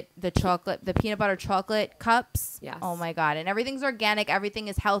chocolate. the peanut butter chocolate cups. Yes. Oh my God. And everything's organic. Everything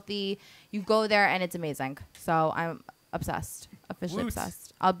is healthy. You go there and it's amazing. So I'm obsessed. Officially Woot.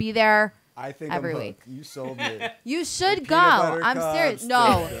 obsessed. I'll be there. I think Every I'm week. hooked. You sold me. You should The go. peanut butter I'm cups, serious.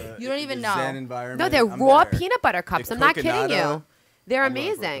 No, the- you don't even the Zen know. environment. No, they're I'm raw there. peanut butter cups. The I'm not kidding coconata. you. They're I'm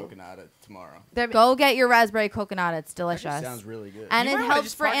going for a amazing. coconata tomorrow. They're Go get your raspberry coconut. It's That delicious. just sounds really good. And You it might wanna helps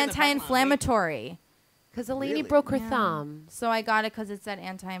just for park in the parking lot, anti-inflammatory. because the lady Really? broke her Yeah. thumb. So I got it because it said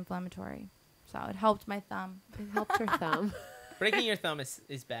anti-inflammatory. So it helped my thumb. It helped her thumb. Breaking your thumb is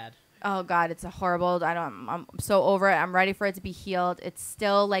bad. Oh God, it's a horrible. I'm so over it. I'm ready for it to be healed. It's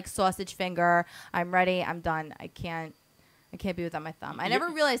still like sausage finger. I'm ready. I'm done. I can't be without my thumb. I never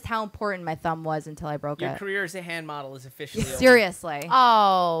realized how important my thumb was until I broke Your it. career as a hand model is officially over. Seriously.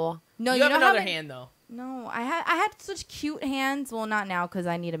 Oh. No, you have know another how hand though. No, I had such cute hands. Well, not now because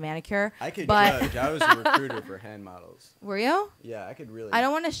I need a manicure. I could but judge. I was a recruiter for hand models. were you? Yeah, I could really. I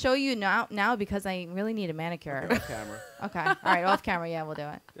don't want to show you now because I really need a manicure. Off camera. Okay. All right. Off camera. Yeah, we'll do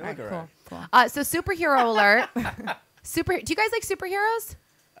it. They All right. look Cool. alright. Cool. So superhero alert. Do you guys like superheroes?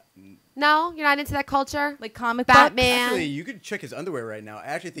 No, you're not into that culture. Like comic Batman. Actually, you could check his underwear right now. I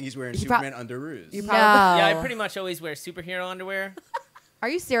actually think he's wearing You prob- Superman underoos. you books? prob- No. Yeah, I pretty much always wear superhero underwear. Are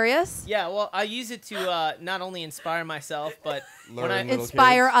you serious? Yeah, well, I use it to not only inspire myself, but when Learn I little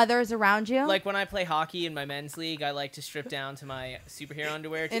Inspire kids. others around you. like when I play hockey in my men's league, I like to strip down to my superhero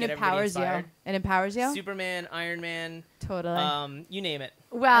underwear to it get everybody empowers you. inspired. It empowers you. Superman, Iron Man, Totally. you name it.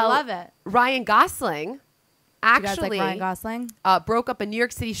 Well, I love it. Ryan Gosling You guys actually like Ryan Gosling? broke up a New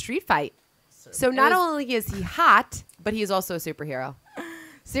York City street fight. So not only is he hot, but he is also a superhero.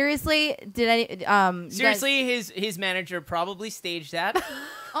 Seriously, did any? You guys- Seriously, his manager probably staged that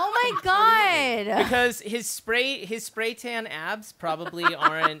oh my God! because his spray tan abs probably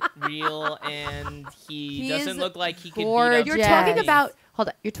aren't real, and he He's doesn't look like he could beat gorgeous. up. You're Yes. talking about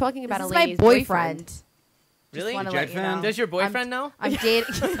You're talking about This a is my lady's boyfriend. Really? Wanna Jet let you fan? know. Does your boyfriend know? I'm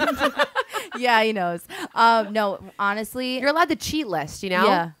dating. Yeah, he knows. No, honestly, You're allowed to cheat list, you know?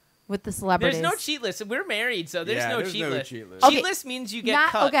 yeah, with the celebrities. There's no cheat list. We're married, so there's Yeah, no there's cheat no list. cheat list. Cheat Okay. list means you get Not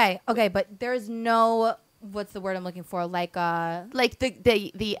cut. okay, but there's no. What's the word I'm looking for? Like Like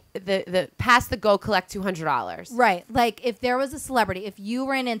the pass the go collect $200. right. Like if there was a celebrity, if you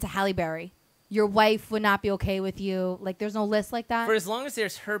ran into Halle Berry, your wife would not be okay with you. Like there's no list like that. For as long as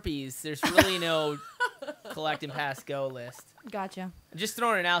there's herpes, there's really no collect and pass go list. Gotcha. I'm just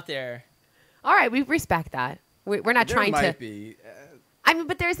throwing it out there. All right, we respect that. We're not There trying might to. be. I mean,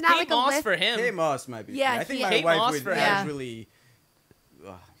 but there's not Kate like Moss a list. for him. Kate Moss might be. Yeah, I think he- my Kate wife Moss would for him. actually.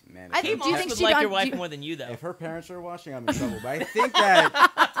 Oh, man, I if think- her do you Moss think would she like don't- your wife do you- more than you, though. If her parents are watching, I'm in trouble. But I think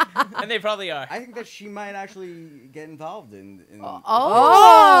that And they probably are. I think that she might actually get involved in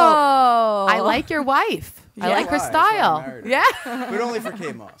Oh, I like your wife. I Yeah. like her Why? That's why I style. married her. Yeah. but only for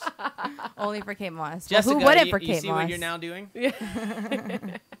Kate Moss. only for Kate Moss. Jessica, well, who wouldn't you, for you Kate see Moss? what you're now doing?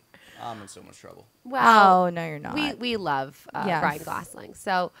 I'm in so much trouble. Well, Oh no, you're not. we love Yes. Ryan Gosling.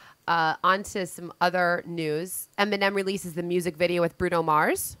 So on to some other news. Eminem releases the music video with Bruno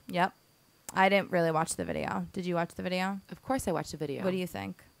Mars. Yep. I didn't really watch the video. Did you watch the video? Of course, I watched the video. What do you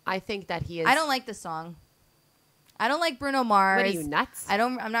think? I think that he is. I don't like the song. I don't like Bruno Mars. What are you nuts?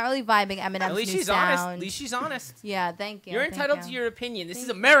 I'm not really vibing Eminem's At least new she's sound. honest. At least she's honest. Yeah, thank you. You're thank entitled you. to your opinion. This is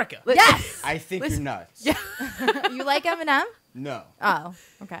America. Yes. I think Listen- you're nuts. Yeah. You like Eminem? No. Oh,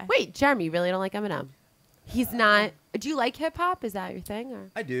 okay. Wait, Jeremy, you really don't like Eminem? He's not. Do you like hip hop? Is that your thing? Or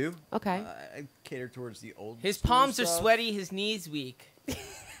I do. Okay. I cater towards the old. His school palms are stuff. sweaty. His knees weak.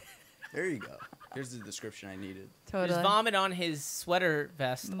 There you go. Here's the description I needed. There's Totally. vomit on his sweater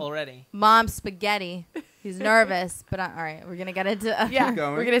vest already. Mom spaghetti. He's nervous, but all right, we're gonna get into. yeah, Keep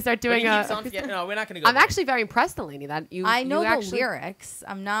going. we're gonna start But doing he a. keeps on forgetting- no, we're not going to go. I'm there. actually very impressed, Eleni, that you. I know you the actually lyrics.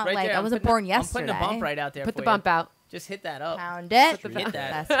 I'm not Right like there, I I'm wasn't putting a- born yesterday. I'm putting a bump right out there. Put for the bump you. out. Just hit that up. Pound it. Hit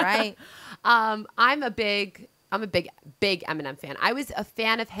that. That's right. I'm a big I'm a big Eminem fan. I was a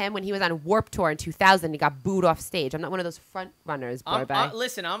fan of him when he was on Warped Tour in 2000. He got booed off stage. I'm not one of those front runners, Borbay.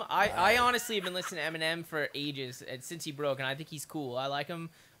 Listen, I honestly have been listening to Eminem for ages since he broke, and I think he's cool. I like him.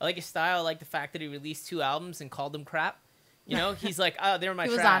 I like his style. I like the fact that he released 2 albums and called them crap. You know, he's like, oh, they're my He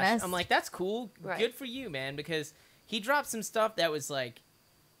was trash. honest. I'm like, that's cool. Right. Good for you, man, because he dropped some stuff that was like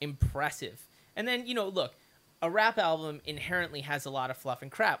impressive. And then, you know, look, a rap album inherently has a lot of fluff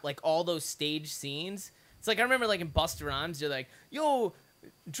and crap. Like all those stage scenes. It's like I remember like in Busta Rhymes, they're like, yo,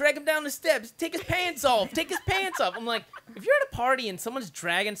 drag him down the steps, take his pants off, take his pants off. I'm like, if you're at a party and someone's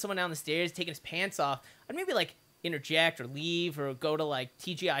dragging someone down the stairs, taking his pants off, I'd maybe like interject or leave or go to like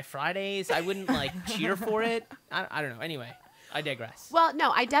TGI Fridays. I wouldn't like cheer for it. I don't know. Anyway, I digress. Well,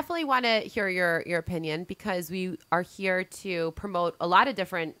 no, I definitely want to hear your opinion because we are here to promote a lot of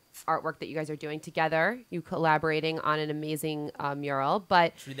different artwork that you guys are doing together. You collaborating on an amazing mural,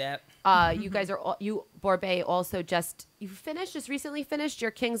 but True that. you guys are Borbay also just recently finished your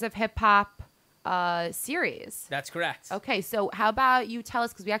Kings of Hip Hop series. That's correct. Okay, so how about you tell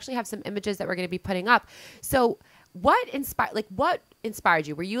us, because we actually have some images that we're going to be putting up. So what inspired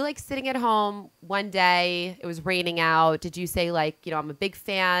you? Were you like sitting at home one day, it was raining out, did you say like, you know, I'm a big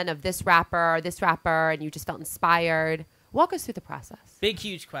fan of this rapper, and you just felt inspired? Walk us through the process. Big,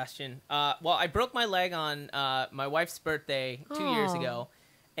 huge question. Well, I broke my leg on my wife's birthday 2 years ago,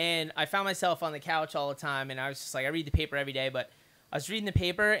 and I found myself on the couch all the time, and I was just like, I read the paper every day, but I was reading the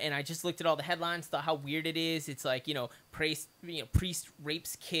paper, and I just looked at all the headlines, thought how weird it is. It's like, you know, priest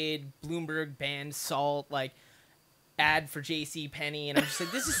rapes kid, Bloomberg bans salt, like, ad for J.C. Penney, and I'm just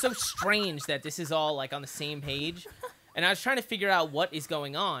like, this is so strange that this is all, like, on the same page. And I was trying to figure out what is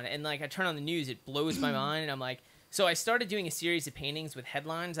going on, and, like, I turn on the news, it blows my mind, and I'm like, so I started doing a series of paintings with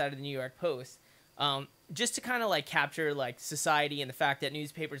headlines out of the New York Post, just to kind of like capture like society and the fact that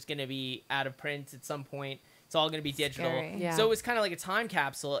newspapers going to be out of print at some point. It's all going to be digital. Scary. Yeah. So it was kind of like a time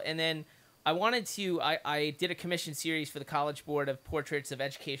capsule. And then I did a commission series for the College Board of portraits of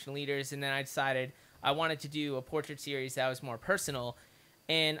educational leaders. And then I decided I wanted to do a portrait series that was more personal.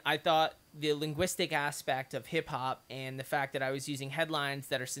 And I thought the linguistic aspect of hip hop and the fact that I was using headlines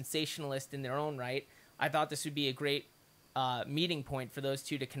that are sensationalist in their own right, I thought this would be a great meeting point for those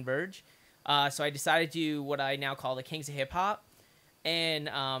two to converge. So I decided to do what I now call the Kings of Hip Hop. And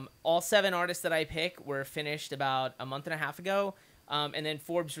all 7 artists that I pick were finished about a month and a half ago. And then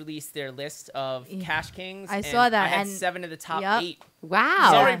Forbes released their list of Cash Kings. I saw that. I had and 7 of the top 8. Wow.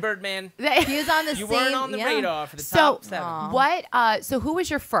 Sorry, Birdman. he was on the You same. weren't on the yeah. radar for the So top 7. Aw. so who was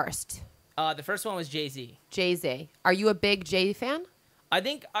your first? The first one was Jay-Z. Jay-Z. Are you a big Jay fan? I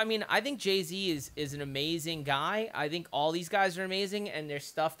think Jay-Z is an amazing guy. I think all these guys are amazing, and there's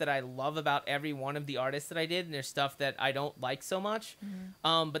stuff that I love about every one of the artists that I did, and there's stuff that I don't like so much.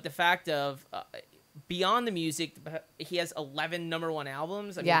 But the fact of beyond the music, he has 11 #1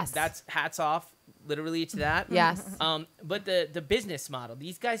 albums. I mean, Yes. that's hats off literally to that. Yes. But the business model,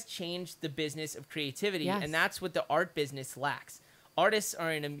 these guys changed the business of creativity, Yes. and that's what the art business lacks. Artists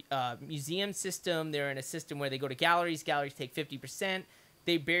are in a museum system. They're in a system where they go to galleries. Galleries take 50%.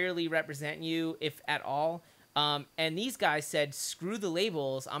 They barely represent you, if at all. And these guys said, screw the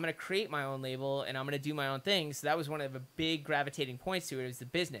labels. I'm going to create my own label, and I'm going to do my own thing. So that was one of the big gravitating points to it, was the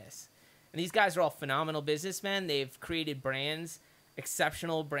business. And these guys are all phenomenal businessmen. They've created brands,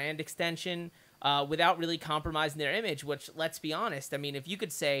 exceptional brand extension, without really compromising their image, which, let's be honest, I mean, if you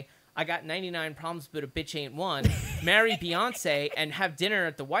could say, I got 99 problems, but a bitch ain't one, marry Beyonce and have dinner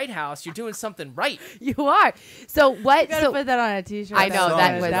at the White House, you're doing something right. You are. So what? You gotta So put that on a t-shirt. I know,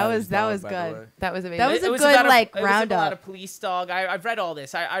 that was- that was good. that was amazing. That was It a was good about like it was about a roundup. police dog. I've read all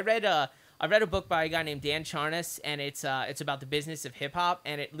this. I read a book by a guy named Dan Charnas, and it's about the business of hip hop,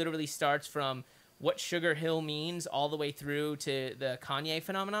 and it literally starts from what Sugar Hill means all the way through to the Kanye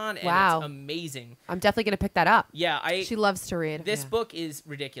phenomenon, and Wow. it's amazing. I'm definitely gonna pick that up. Yeah, She loves to read. this book is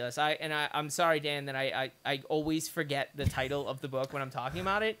ridiculous. I'm sorry, Dan, that I always forget the title of the book when I'm talking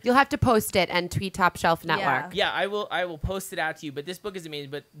about it. You'll have to post it and tweet TopShelf Network. Yeah, I will post it out to you. But this book is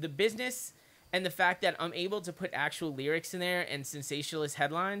amazing. But the business and the fact that I'm able to put actual lyrics in there and sensationalist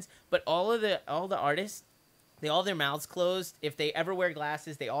headlines, but all the artists, they all have their mouths closed. If they ever wear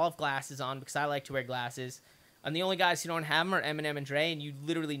glasses, they all have glasses on because I like to wear glasses. And the only guys who don't have them are Eminem and Dre, and you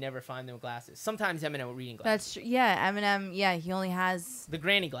literally never find them with glasses. Sometimes Eminem with reading glasses. That's yeah. Eminem. Yeah, he only has. The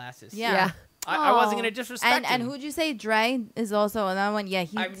granny glasses. Yeah. Yeah. I wasn't Oh. going to disrespect And him. who'd you say Dre is also another one? Yeah,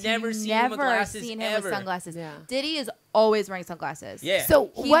 I've never seen him with glasses seen him ever. with sunglasses. Yeah. Diddy is always wearing sunglasses. Yeah.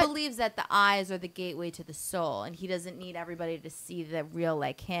 So He what? believes that the eyes are the gateway to the soul, and he doesn't need everybody to see the real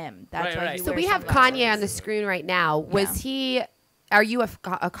like him. That's Right, why right. he So wears we have sunglasses. Kanye on the screen right now. Was he are you a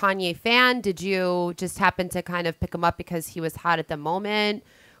Kanye fan? Did you just happen to kind of pick him up because he was hot at the moment?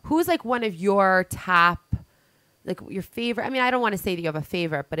 Who's like one of your top, like your favorite? I mean, I don't want to say that you have a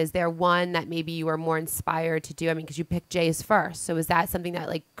favorite, but is there one that maybe you were more inspired to do? I mean, because you picked Jay's first. So is that something that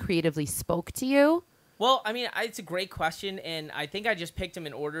like creatively spoke to you? Well, I mean, it's a great question, and I think I just picked them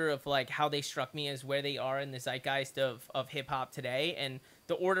in order of like how they struck me as where they are in the zeitgeist of hip hop today, and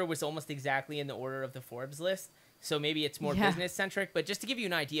the order was almost exactly in the order of the Forbes list. So maybe it's more business centric, but just to give you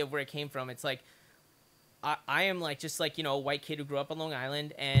an idea of where it came from, it's like I am like just like, you know, a white kid who grew up on Long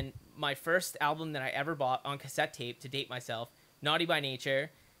Island, and my first album that I ever bought on cassette tape to date myself, Naughty by Nature,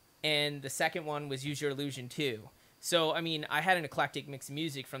 and the second one was Use Your Illusion 2. So, I mean, I had an eclectic mix of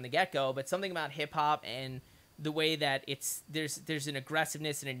music from the get-go, but something about hip-hop and the way that there's an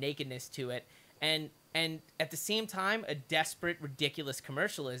aggressiveness and a nakedness to it, and at the same time, a desperate, ridiculous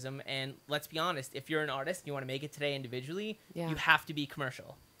commercialism. And let's be honest, if you're an artist and you want to make it today individually, you have to be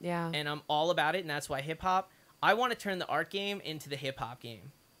commercial. Yeah. And I'm all about it, and that's why hip-hop, I want to turn the art game into the hip-hop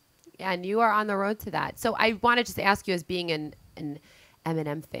game. Yeah, and you are on the road to that. So I want to just ask you, as being an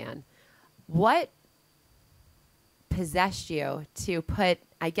Eminem fan, what possessed you to put,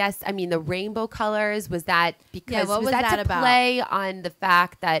 I guess, I mean, the rainbow colors? Was that because what was that to about? play on the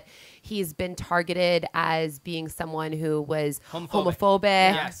fact that he's been targeted as being someone who was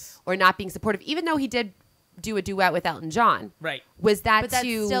homophobic or not being supportive, even though he did do a duet with Elton John? Right. Was that But that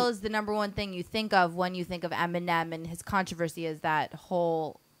still is the number one thing you think of when you think of Eminem and his controversy, is that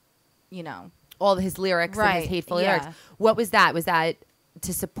whole, you know, all his lyrics and his hateful lyrics? What was that? Was that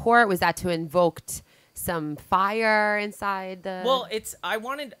to support? Was that to invoke some fire inside the... Well, I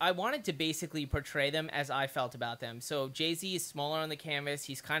wanted to basically portray them as I felt about them. So Jay-Z is smaller on the canvas.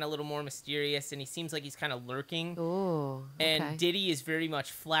 He's kind of a little more mysterious, and he seems like he's kind of lurking. Ooh, okay. And Diddy is very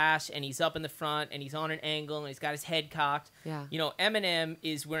much flash, and he's up in the front, and he's on an angle, and he's got his head cocked. Yeah. You know, Eminem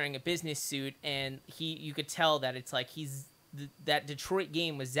is wearing a business suit, and you could tell that it's like that Detroit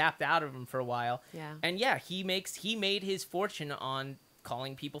game was zapped out of him for a while. Yeah. And yeah, he made his fortune on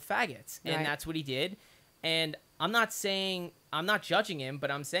calling people faggots, and that's what he did. And I'm not judging him,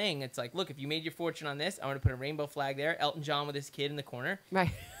 but I'm saying it's like, look, if you made your fortune on this, I want to put a rainbow flag there, Elton John with his kid in the corner. Right.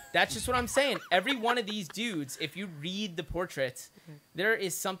 That's just what I'm saying. Every one of these dudes, if you read the portraits, there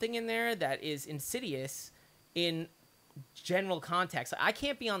is something in there that is insidious in general context. I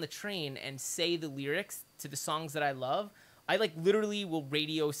can't be on the train and say the lyrics to the songs that I love. I like literally will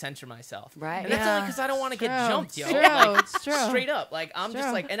radio censor myself. Right. And that's only because I don't want to get jumped, yo. It's true. Straight up. Like, I'm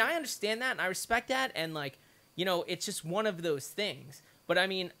just like, and I understand that and I respect that. And like, you know, it's just one of those things. But I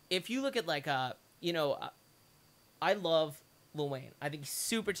mean, if you look at like, you know, I love Lil Wayne. I think he's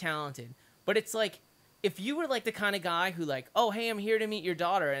super talented. But it's like, if you were like the kind of guy who like, oh, hey, I'm here to meet your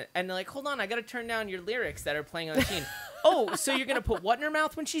daughter. And like, hold on, I got to turn down your lyrics that are playing on the scene. Oh, so you're going to put what in her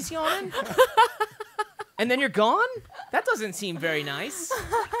mouth when she's yawning? And then you're gone? That doesn't seem very nice.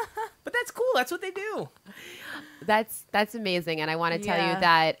 But that's cool. That's what they do. That's amazing. And I want to tell you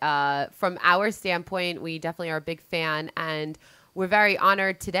that from our standpoint, we definitely are a big fan. And we're very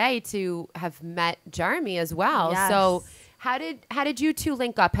honored today to have met Jeremy as well. Yes. So how did you two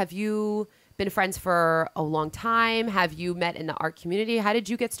link up? Have you been friends for a long time? Have you met in the art community? How did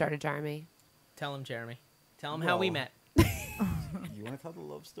you get started, Jeremy? Tell him, Jeremy. Tell him how we met. You want to tell the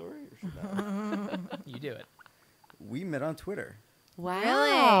love story, or should I? You do it. We met on Twitter.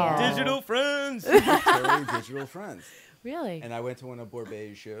 Wow. Really? Digital friends. Literally digital friends. Really? And I went to one of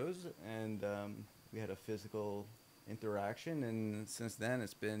Borbay's shows, and we had a physical interaction, and since then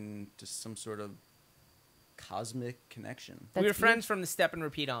it's been just some sort of cosmic connection. We were friends from the Step and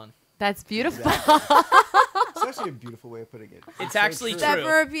Repeat on. That's beautiful. Exactly. It's actually a beautiful way of putting it. It's actually so true. Step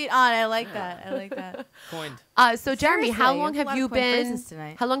and repeat on. I like that. I like that. Coined. So Jeremy, how Seriously, long you have have a you lot of coined been? phrases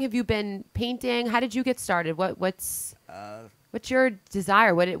tonight. How long have you been painting? How did you get started? What's Uh, your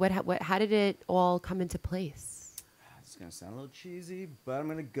desire? How did it all come into place? It's gonna sound a little cheesy, but I'm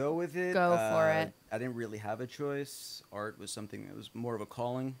gonna go with it. Go for it. I didn't really have a choice. Art was something that was more of a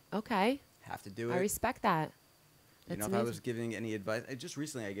calling. Okay, Have to do I it. respect that. You know, That's if I was amazing. giving any advice, just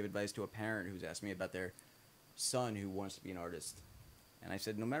recently I gave advice to a parent who's asked me about their son who wants to be an artist. And I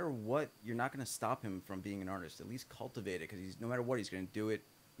said, no matter what, you're not going to stop him from being an artist. At least cultivate it, because no matter what, he's going to do it,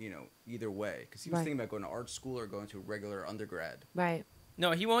 you know, either way. Because he was Right. thinking about going to art school or going to a regular undergrad. Right.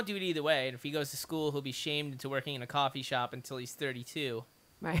 No, he won't do it either way. And if he goes to school, he'll be shamed into working in a coffee shop until he's 32.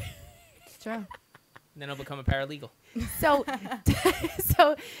 Right. It's true. And then he'll become a paralegal. So,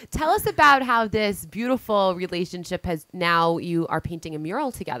 so tell us about how this beautiful relationship has now you are painting a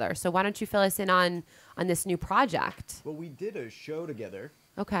mural together. So why don't you fill us in on this new project? Well, we did a show together.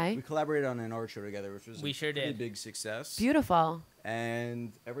 Okay. We collaborated on an art show together, which was We a sure pretty did. big success. Beautiful.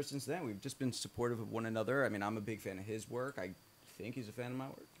 And ever since then, we've just been supportive of one another. I mean, I'm a big fan of his work. I think he's a fan of my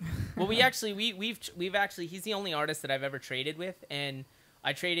work. Well, we've actually he's the only artist that I've ever traded with, and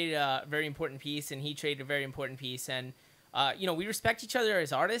I traded a very important piece, and he traded a very important piece, and we respect each other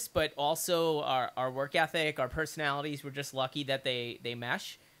as artists, but also our work ethic, our personalities. We're just lucky that they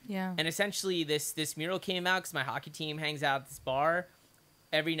mesh. Yeah. And essentially, this mural came out because my hockey team hangs out at this bar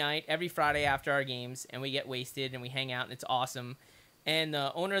every night, every Friday after our games, and we get wasted and we hang out, and it's awesome. And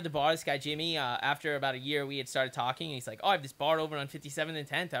the owner of the bar, this guy Jimmy, after about a year, we had started talking, and he's like, "Oh, I have this bar over on 57th and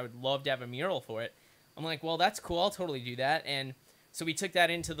 10th. I would love to have a mural for it." I'm like, "Well, that's cool. I'll totally do that." And so we took that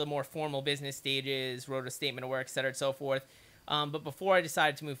into the more formal business stages, wrote a statement of work, et cetera, and so forth. But before I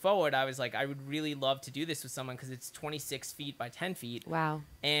decided to move forward, I was like, I would really love to do this with someone because it's 26 feet by 10 feet. Wow.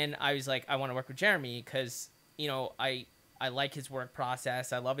 And I was like, I want to work with Jeremy because, I like his work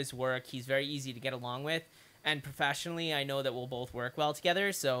process. I love his work. He's very easy to get along with. And professionally, I know that we'll both work well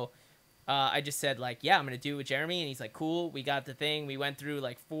together. So I just said, like, yeah, I'm going to do it with Jeremy. And he's like, cool. We got the thing. We went through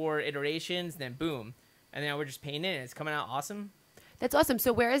like 4 iterations, then boom. And now we're just painting it. And it's coming out awesome. That's awesome.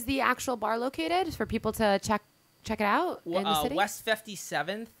 So where is the actual bar located for people to check it out in the city? West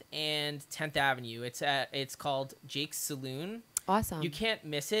 57th and 10th Avenue. It's called Jake's Saloon. Awesome. You can't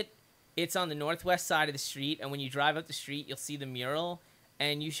miss it. It's on the northwest side of the street, and when you drive up the street, you'll see the mural,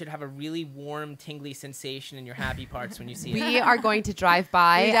 and you should have a really warm, tingly sensation in your happy parts when you see it. We are going to drive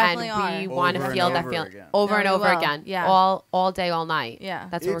by, We definitely and we are. want to Over feel and that over feeling again. over No, and we over will. again. Yeah. all day, all night. Yeah.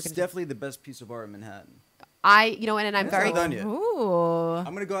 That's what we're It's going to do. definitely the best piece of art in Manhattan. And I'm It's very not done yet. Ooh. I'm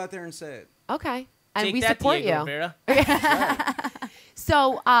going to go out there and say it. okay. And Take we that, support Diego you. Rivera.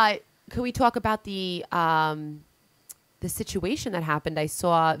 So, can we talk about the situation that happened? I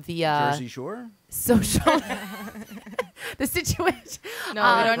saw via Jersey Shore? social. The situation. No,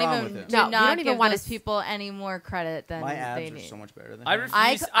 Uh, we don't problem even with it. do No, we not don't even give wanna those people any more credit than My they abs are need. so much better than I his.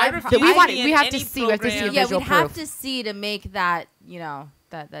 refuse. I I pro- refuse. we to want- be we in have to any see- we have to see program. your Yeah, visual we'd have proof. to see to make that,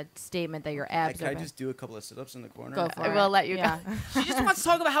 that statement that your abs Can are I big. just do a couple of sit-ups in the corner? Go for I it. will let you yeah. She just wants to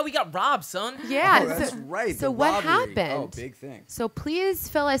talk about how we got robbed, son. Yeah. Oh, that's so, right. so the what robbery. happened? Oh, big thing. So please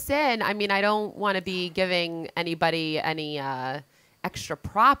fill us in. I mean, I don't want to be giving anybody any extra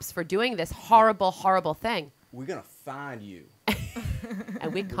props for doing this horrible, horrible thing. We're going to find you.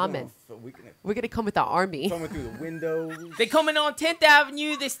 And we're coming. We're going to We're gonna come with the army. coming through the windows. They coming on 10th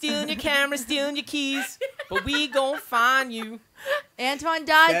Avenue. They stealing your camera, stealing your keys. But we gonna find you. Antoine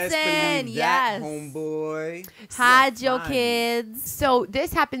Best Dodson, believe yes. that, homeboy. Hide We'll your find you. kids. So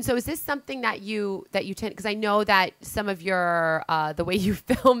this happened. So is this something that you tend? Because I know that some of your the way you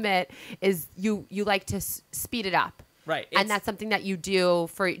film it is you like to speed it up, Right. and that's something that you do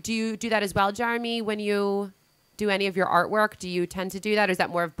for. Do you do that as well, Jeremy? When you do any of your artwork, do you tend to do that, or is that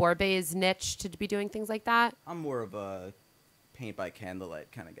more of Borbay's niche to be doing things like that? I'm more of a paint by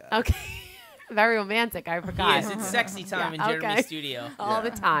candlelight kind of guy. Okay, very romantic. I forgot. Yes, it's sexy time Yeah, in Jeremy's okay. studio. all Yeah.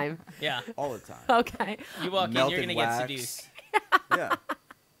 the time. Yeah. All the time. Okay. You walk in, Melted you're gonna wax. get seduced. Yeah.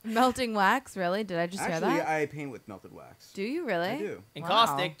 Melting wax, really? Did I just hear Actually, that? I paint with melted wax. Do you really? I do. And Wow.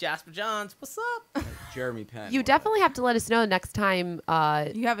 Caustic, Jasper Johns, what's up? Jeremy Penn. You definitely have to let us know next time.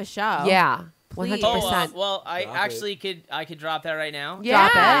 You have a show. Yeah, Please. 100%. Well, I Drop actually could drop that right now. Yeah.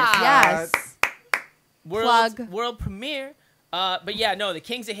 Drop it. Yes. Plug. World premiere. But yeah, no, the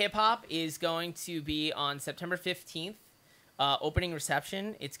Kings of Hip Hop is going to be on September 15th. Opening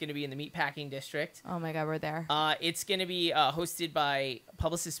reception. It's going to be in the Meatpacking District. Oh my God, we're there. It's going to be hosted by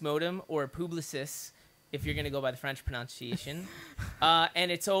Publicis Modem or Publicis, if you're going to go by the French pronunciation.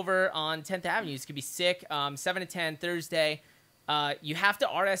 And it's over on 10th Avenue. It's going to be sick. 7 to 10 Thursday. You have to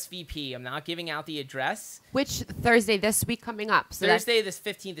RSVP. I'm not giving out the address. Which Thursday this week coming up? So Thursday, this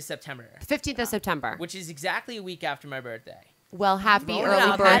 15th of September, that's 15th of September. which is exactly a week after my birthday. Well, happy Rolling early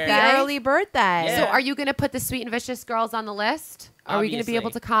out there. birthday. Happy early birthday. Yeah. So are you going to put the Sweet and Vicious girls on the list? Are we going to be able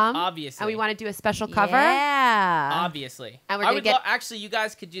to Obviously. come? Obviously. And we want to do a special cover? Yeah. Obviously. And we're I gonna would get- actually, you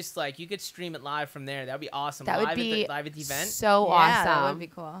guys could just you could stream it live from there. That would be awesome. That would live be live at the event. so Yeah, awesome. that would be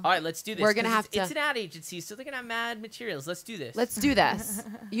cool. All right, let's do this. We're gonna 'cause have it's to- an ad agency, so they're gonna have mad materials. Let's do this. Let's do this.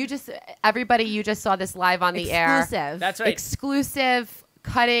 Everybody, you just saw this live on the air. Exclusive. That's right. Exclusive,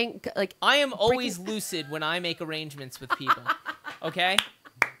 cutting, like, I am always lucid when I make arrangements with people. Okay?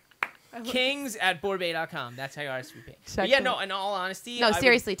 Kings@borbay.com. That's how you RSVP. But Check yeah, them no, out. in all honesty. No, I would-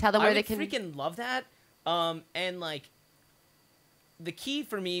 seriously, tell them I where would they can. freaking love that. And the key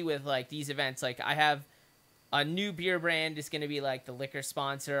for me with these events, I have A new beer brand is going to be like the liquor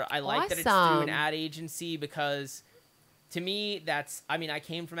sponsor. I like that it's through Awesome. an ad agency because to me, I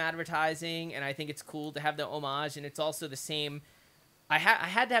came from advertising and I think it's cool to have the homage, and it's also the same. I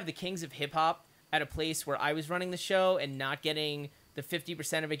had to have the Kings of Hip Hop at a place where I was running the show and not getting the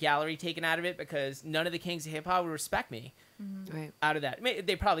 50% of a gallery taken out of it because none of the Kings of Hip Hop would respect me Right. out of that.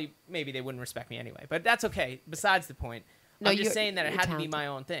 Maybe they wouldn't respect me anyway, but that's okay. Besides the point. No, I'm just you're- saying that it you're had to be talented. my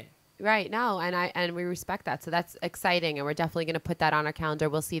own thing. Right. No, and we respect that. So that's exciting, and we're definitely going to put that on our calendar.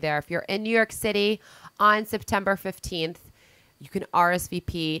 We'll see there. If you're in New York City on September 15th, you can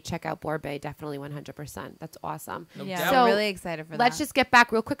RSVP. Check out Borbay. Definitely 100%. That's awesome. No Yeah, doubt. I'm really excited for that. Let's just get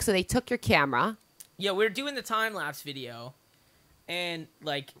back real quick. So they took your camera. Yeah, we were doing the time-lapse video, and,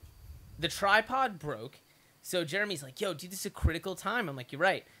 like, the tripod broke. So Jeremy's like, yo, dude, this is a critical time. I'm like, you're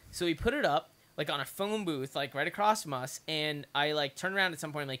right. So we put it up, like, on a phone booth, like, right across from us, and I, like, turned around at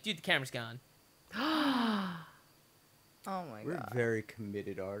some point. I'm like, dude, the camera's gone. Oh my We're god. very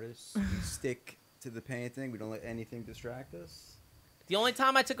committed artists. We stick to the painting. We don't let anything distract us. The only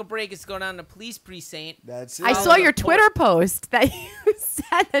time I took a break is to go down to police precinct. That's it. I Follow saw the your court. Twitter post that you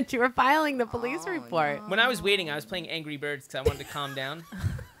said that you were filing the police Oh, report. no. When I was waiting, I was playing Angry Birds because I wanted to calm down.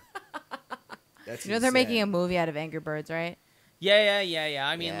 That's You know they're making a insane. movie out of Angry Birds, right? Yeah.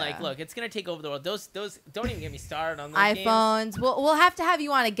 I mean, like, Yeah. look, it's gonna take over the world. Those. Don't even get me started on those games. iPhones. We'll have to have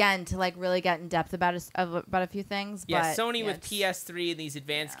you on again to like really get in depth about a few things. Yeah, but Sony yeah, with it's- PS3 and these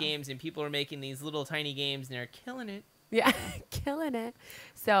advanced games, and people are making these little tiny games, and they're killing it. Yeah, killing it.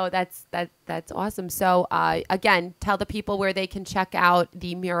 So that's awesome. So again, tell the people where they can check out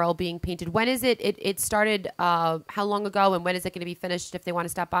the mural being painted. When is it? It started how long ago, and when is it going to be finished? If they want to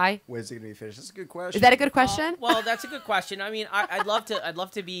stop by, When's it gonna be finished? That's a good question. is that a good question? Well, that's a good question. I mean, I'd love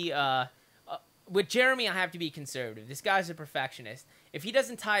to be. With Jeremy, I have to be conservative. This guy's a perfectionist. If he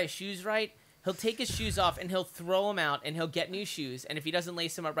doesn't tie his shoes right, he'll take his shoes off and he'll throw them out, and he'll get new shoes. And if he doesn't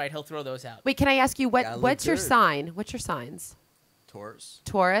lace them up right, he'll throw those out. Wait, can I ask you Gotta look what's your good. sign? What's your signs? Taurus.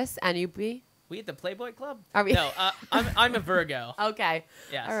 Taurus and you be? We at the Playboy Club? Are we- No, I'm a Virgo. Okay.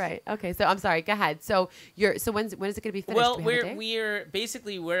 Yes. All right. Okay. So I'm sorry. Go ahead. So when is it going to be finished? Well, Do we have a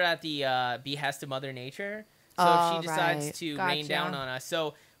date? we're at the behest of Mother Nature. So Oh, if she decides right. to Gotcha. rain down on us.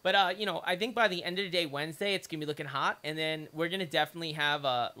 So, but I think by the end of the day, Wednesday, it's gonna be looking hot, and then we're gonna definitely have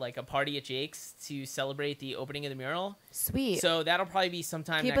a party at Jake's to celebrate the opening of the mural. Sweet. So that'll probably be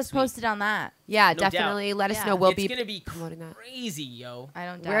sometime Keep next us posted on that. yeah, no doubt. definitely. Let us Yeah. know. We'll It's be gonna be promoting that. crazy, yo. I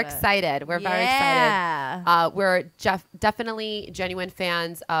don't doubt We're it. excited. We're very excited. Yeah. We're definitely genuine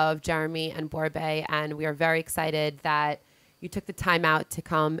fans of Jeremy and Borbay, and we are very excited that you took the time out to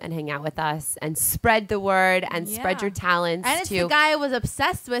come and hang out with us and spread the word and spread Yeah. your talents. And it's to the guy I was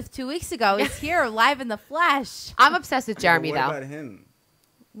obsessed with 2 weeks ago. He's here live in the flesh. I'm obsessed with Jeremy, What though. about him?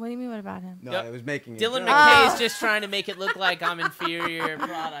 What do you mean? What about him? No, Yep. I was making it. Dylan joke. McKay Oh. is just trying to make it look like I'm inferior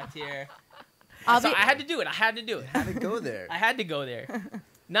product here. I'll So be- I had to do it. How to go there? I had to go there.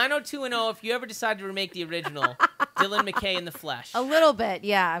 90210, if you ever decide to remake the original, Dylan McKay in the flesh. A little bit.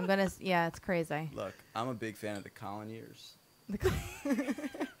 Yeah, I'm gonna. Yeah, it's crazy. Look, I'm a big fan of the Colin years. You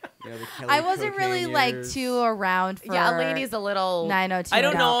know, the Kelly I wasn't cocaine really like years. too around for. Yeah, Elaine's a little 90210. I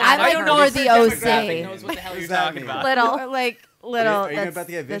don't know. I'm I like don't know more if the your OC. demographic knows what the hell What you're does that talking mean? about. little. Like little. Are you that's- about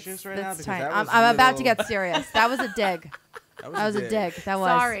to get that's- vicious right now? that's Because fine. that I'm was a about to little- get serious. That was a dig. That was a dig. That was.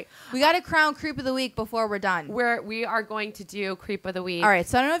 Sorry. We got to crown creep of the week before we're done. We are going to do Creep of the Week. All right.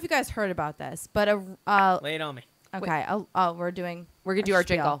 So I don't know if you guys heard about this, but Lay it on me. okay. We're doing. We're going to do our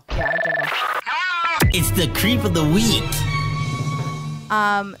jingle. Yeah, our jingle. It's the creep of the week.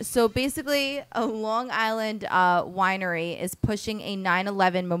 So basically, a Long Island winery is pushing a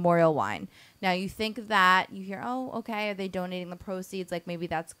 9/11 memorial wine. Now you think that you hear, oh, okay, are they donating the proceeds? Like maybe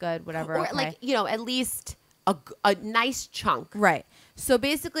that's good, whatever. Or okay. like, at least a nice chunk. Right. So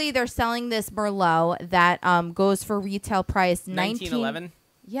basically, they're selling this Merlot that goes for retail price 1911.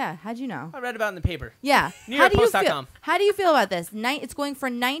 Yeah. How'd you know? I read about it in the paper. Yeah. How do you feel? NewYorkPost.com. How do you feel about this? It's going for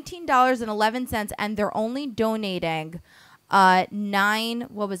 $19.11, and they're only donating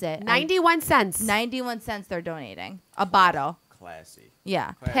what was it? 91 cents. 91 cents they're donating a bottle. Classy.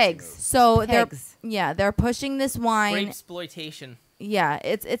 Yeah. Classy Pigs. move. So Pigs. they're pushing this wine. Grape exploitation. Yeah,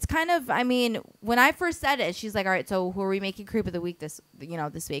 it's kind of, I mean, when I first said it, she's like, all right, so who are we making creep of the week this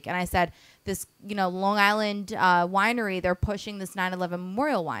week? And I said, this, Long Island winery, they're pushing this 9/11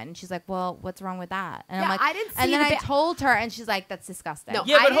 memorial wine. And she's like, well, what's wrong with that? And Yeah, I'm like, I didn't see and then the I told her, and she's like, that's disgusting. No.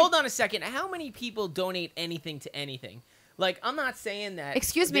 Yeah, I but didn't- hold on a second. How many people donate anything to anything? Like, I'm not saying that.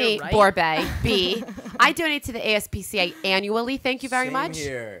 Excuse they're me, right. Borbay. B. I donate to the ASPCA annually. Thank you very Same much.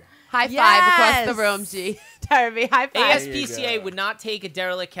 Here. High five Yes. across the room, G. Jeremy, high five. There you ASPCA go. would not take a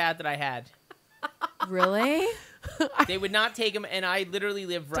derelict cat that I had. Really? They would not take him, and I literally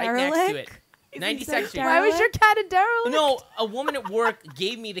live right next to it. Derelict? 92nd Street. Why was your cat a derelict? No, a woman at work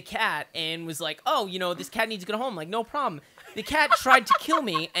gave me the cat and was like, "Oh, this cat needs to go home." I'm like, no problem. The cat tried to kill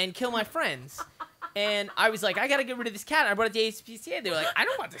me and kill my friends, and I was like, I gotta get rid of this cat. I brought it to ASPCA. They were like, I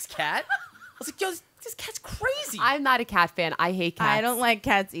don't want this cat. I was like, yo, this cat's crazy. I'm not a cat fan. I hate cats. I don't like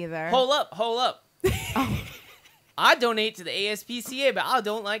cats either. Hold up. I donate to the ASPCA, but I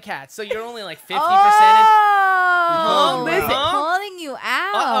don't like cats. So you're only like 50%. Oh, Listen. calling you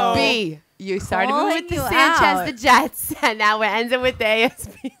out. Uh-oh. B. You started Calling with the you Sanchez, out. the Jets, and now we're ending with the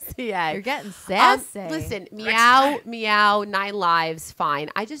ASPCA. You're getting sassy. Listen, meow, 9 lives, fine.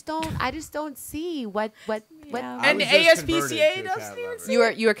 I just don't see what. Yeah. And the I was just ASPCA converted to a doesn't cat even lover. see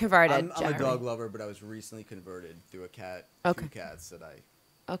You were converted. I'm a Jeremy. dog lover, but I was recently converted through a cat. Okay. 2 cats that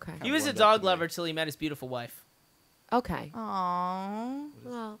I. Okay. He was a warmed up dog to me. lover till he met his beautiful wife. Okay. Aww.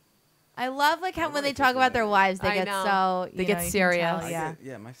 Well, I love like how I when like they this talk about their one. wives, they I get know. so They you get know, you can serious. tell, I yeah.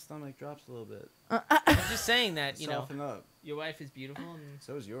 get- my stomach drops a little bit. I'm just saying that, Soften up. your wife is beautiful. And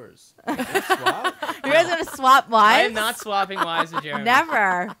So is yours. Let's swap? You guys gonna swap wives? I am not swapping wives with Jeremy.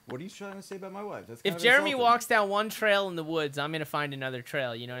 Never. What are you trying to say about my wife? That's If kind of Jeremy insulting. walks down one trail in the woods, I'm gonna find another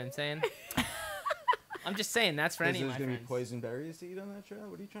trail. You know what I'm saying? I'm just saying that's for Is any of there's my gonna be friends. poison berries to eat on that trail?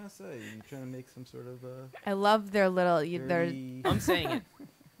 What are you trying to say? Are you trying to make some sort of I love their little. Their dirty- I'm saying it.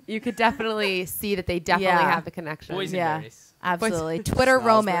 you could definitely see that they definitely Yeah. have the connection. Poison Yeah. berries. absolutely Twitter Snosberries?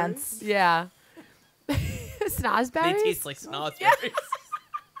 romance. Yeah. They Snosberries? taste like snozzberries.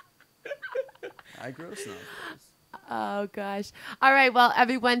 I grow snowberries. Oh, gosh. All right. Well,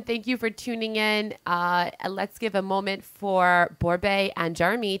 everyone, thank you for tuning in. Let's give a moment for Borbay and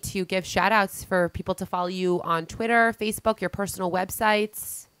Jeremy to give shout outs for people to follow you on Twitter, Facebook, your personal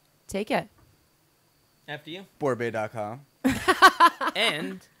websites. Take it. After you. Borbay.com.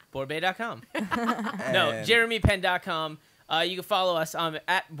 And Borbay.com. No, JeremyPenn.com. You can follow us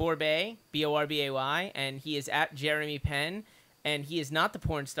at Borbay, Borbay, and he is at Jeremy Penn. And he is not the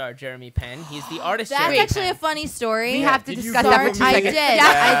porn star Jeremy Penn. He's the artist That's Jeremy actually Penn. a funny story. We have to Did you discuss vote that for for 2 me? I seconds. did.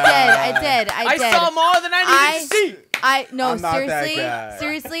 Yeah. I did. I saw more than I needed to see. No, I'm not that seriously, guy.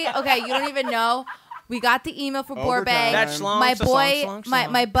 seriously. Okay, you don't even know. We got the email for Overtime. Borbay. That schlong, My schlong, boy, schlong, my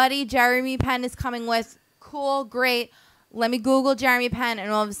schlong. my buddy Jeremy Penn is coming with. Cool, great. Let me Google Jeremy Penn,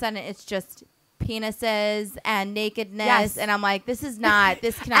 and all of a sudden it's just penises and nakedness, Yes. and I'm like, this is not.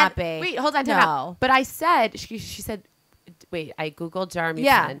 This cannot be. Wait, hold on. Time No. out. But I said, she said, wait, I Googled Jeremy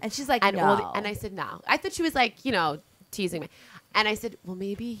Yeah, Penn. and she's like, and no. and I said, no. I thought she was like, teasing me. And I said, well,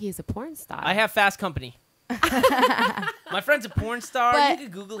 maybe he's a porn star. I have fast company. My friend's a porn star. But- You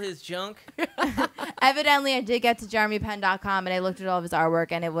could Google his junk. Evidently, I did get to JeremyPenn.com and I looked at all of his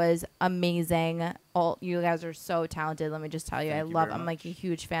artwork, and it was amazing. All you guys are so talented. Let me just tell you, Thank you I'm very like a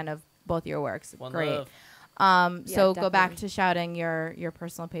huge fan of both your works. One Great. love. Yeah, So go back definitely. to shouting your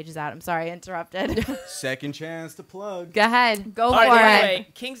personal pages out. I'm sorry, I interrupted. Second chance to plug. Go ahead. Go All for right, it. anyway,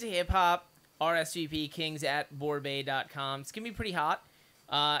 Kings of Hip Hop, RSVP, kings at Borbay.com. It's going to be pretty hot.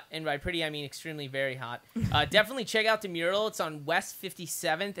 And by pretty, I mean extremely very hot. Definitely check out the mural. It's on West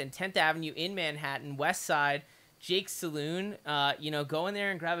 57th and 10th Avenue in Manhattan, West Side, Jake's Saloon. Go in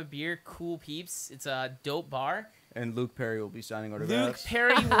there and grab a beer. Cool peeps. It's a dope bar. And Luke Perry will be signing Luke autographs.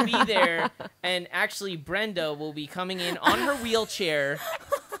 Perry will be there. And actually, Brenda will be coming in on her wheelchair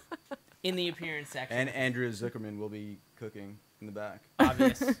in the appearance section. And Andrea Zuckerman will be cooking in the back.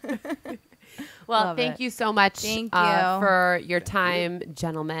 Obvious. Well, Love thank it. you so much Thank you. For your Thank you. time,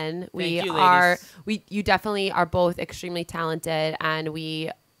 gentlemen. Thank you, ladies. You definitely are both extremely talented, and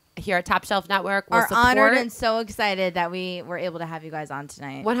we here at Top Shelf Network will Are support honored and so excited that we were able to have you guys on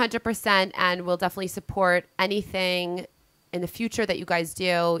tonight. 100%, and we'll definitely support anything in the future that you guys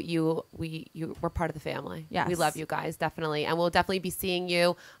do. We're part of the family. Yes. We love you guys, definitely, and we'll definitely be seeing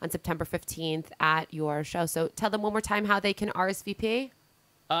you on September 15th at your show. So tell them one more time how they can RSVP.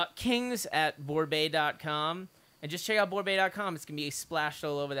 Kings at Borbay.com. And just check out Borbay.com. It's going to be splashed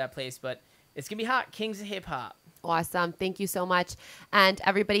all over that place, but it's going to be hot. Kings of Hip Hop. Awesome. Thank you so much. And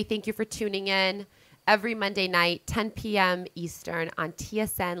everybody, thank you for tuning in every Monday night, 10 p.m. Eastern on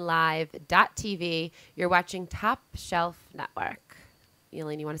tsnlive.tv. You're watching Top Shelf Network.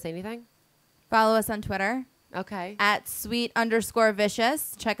 Elaine, you want to say anything? Follow us on Twitter Okay. at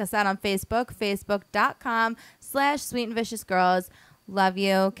 @sweet_vicious. Check us out on Facebook, facebook.com/sweetandviciousgirls. Love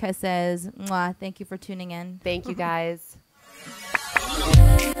you. Kisses. Mwah. Thank you for tuning in. Thank you, guys.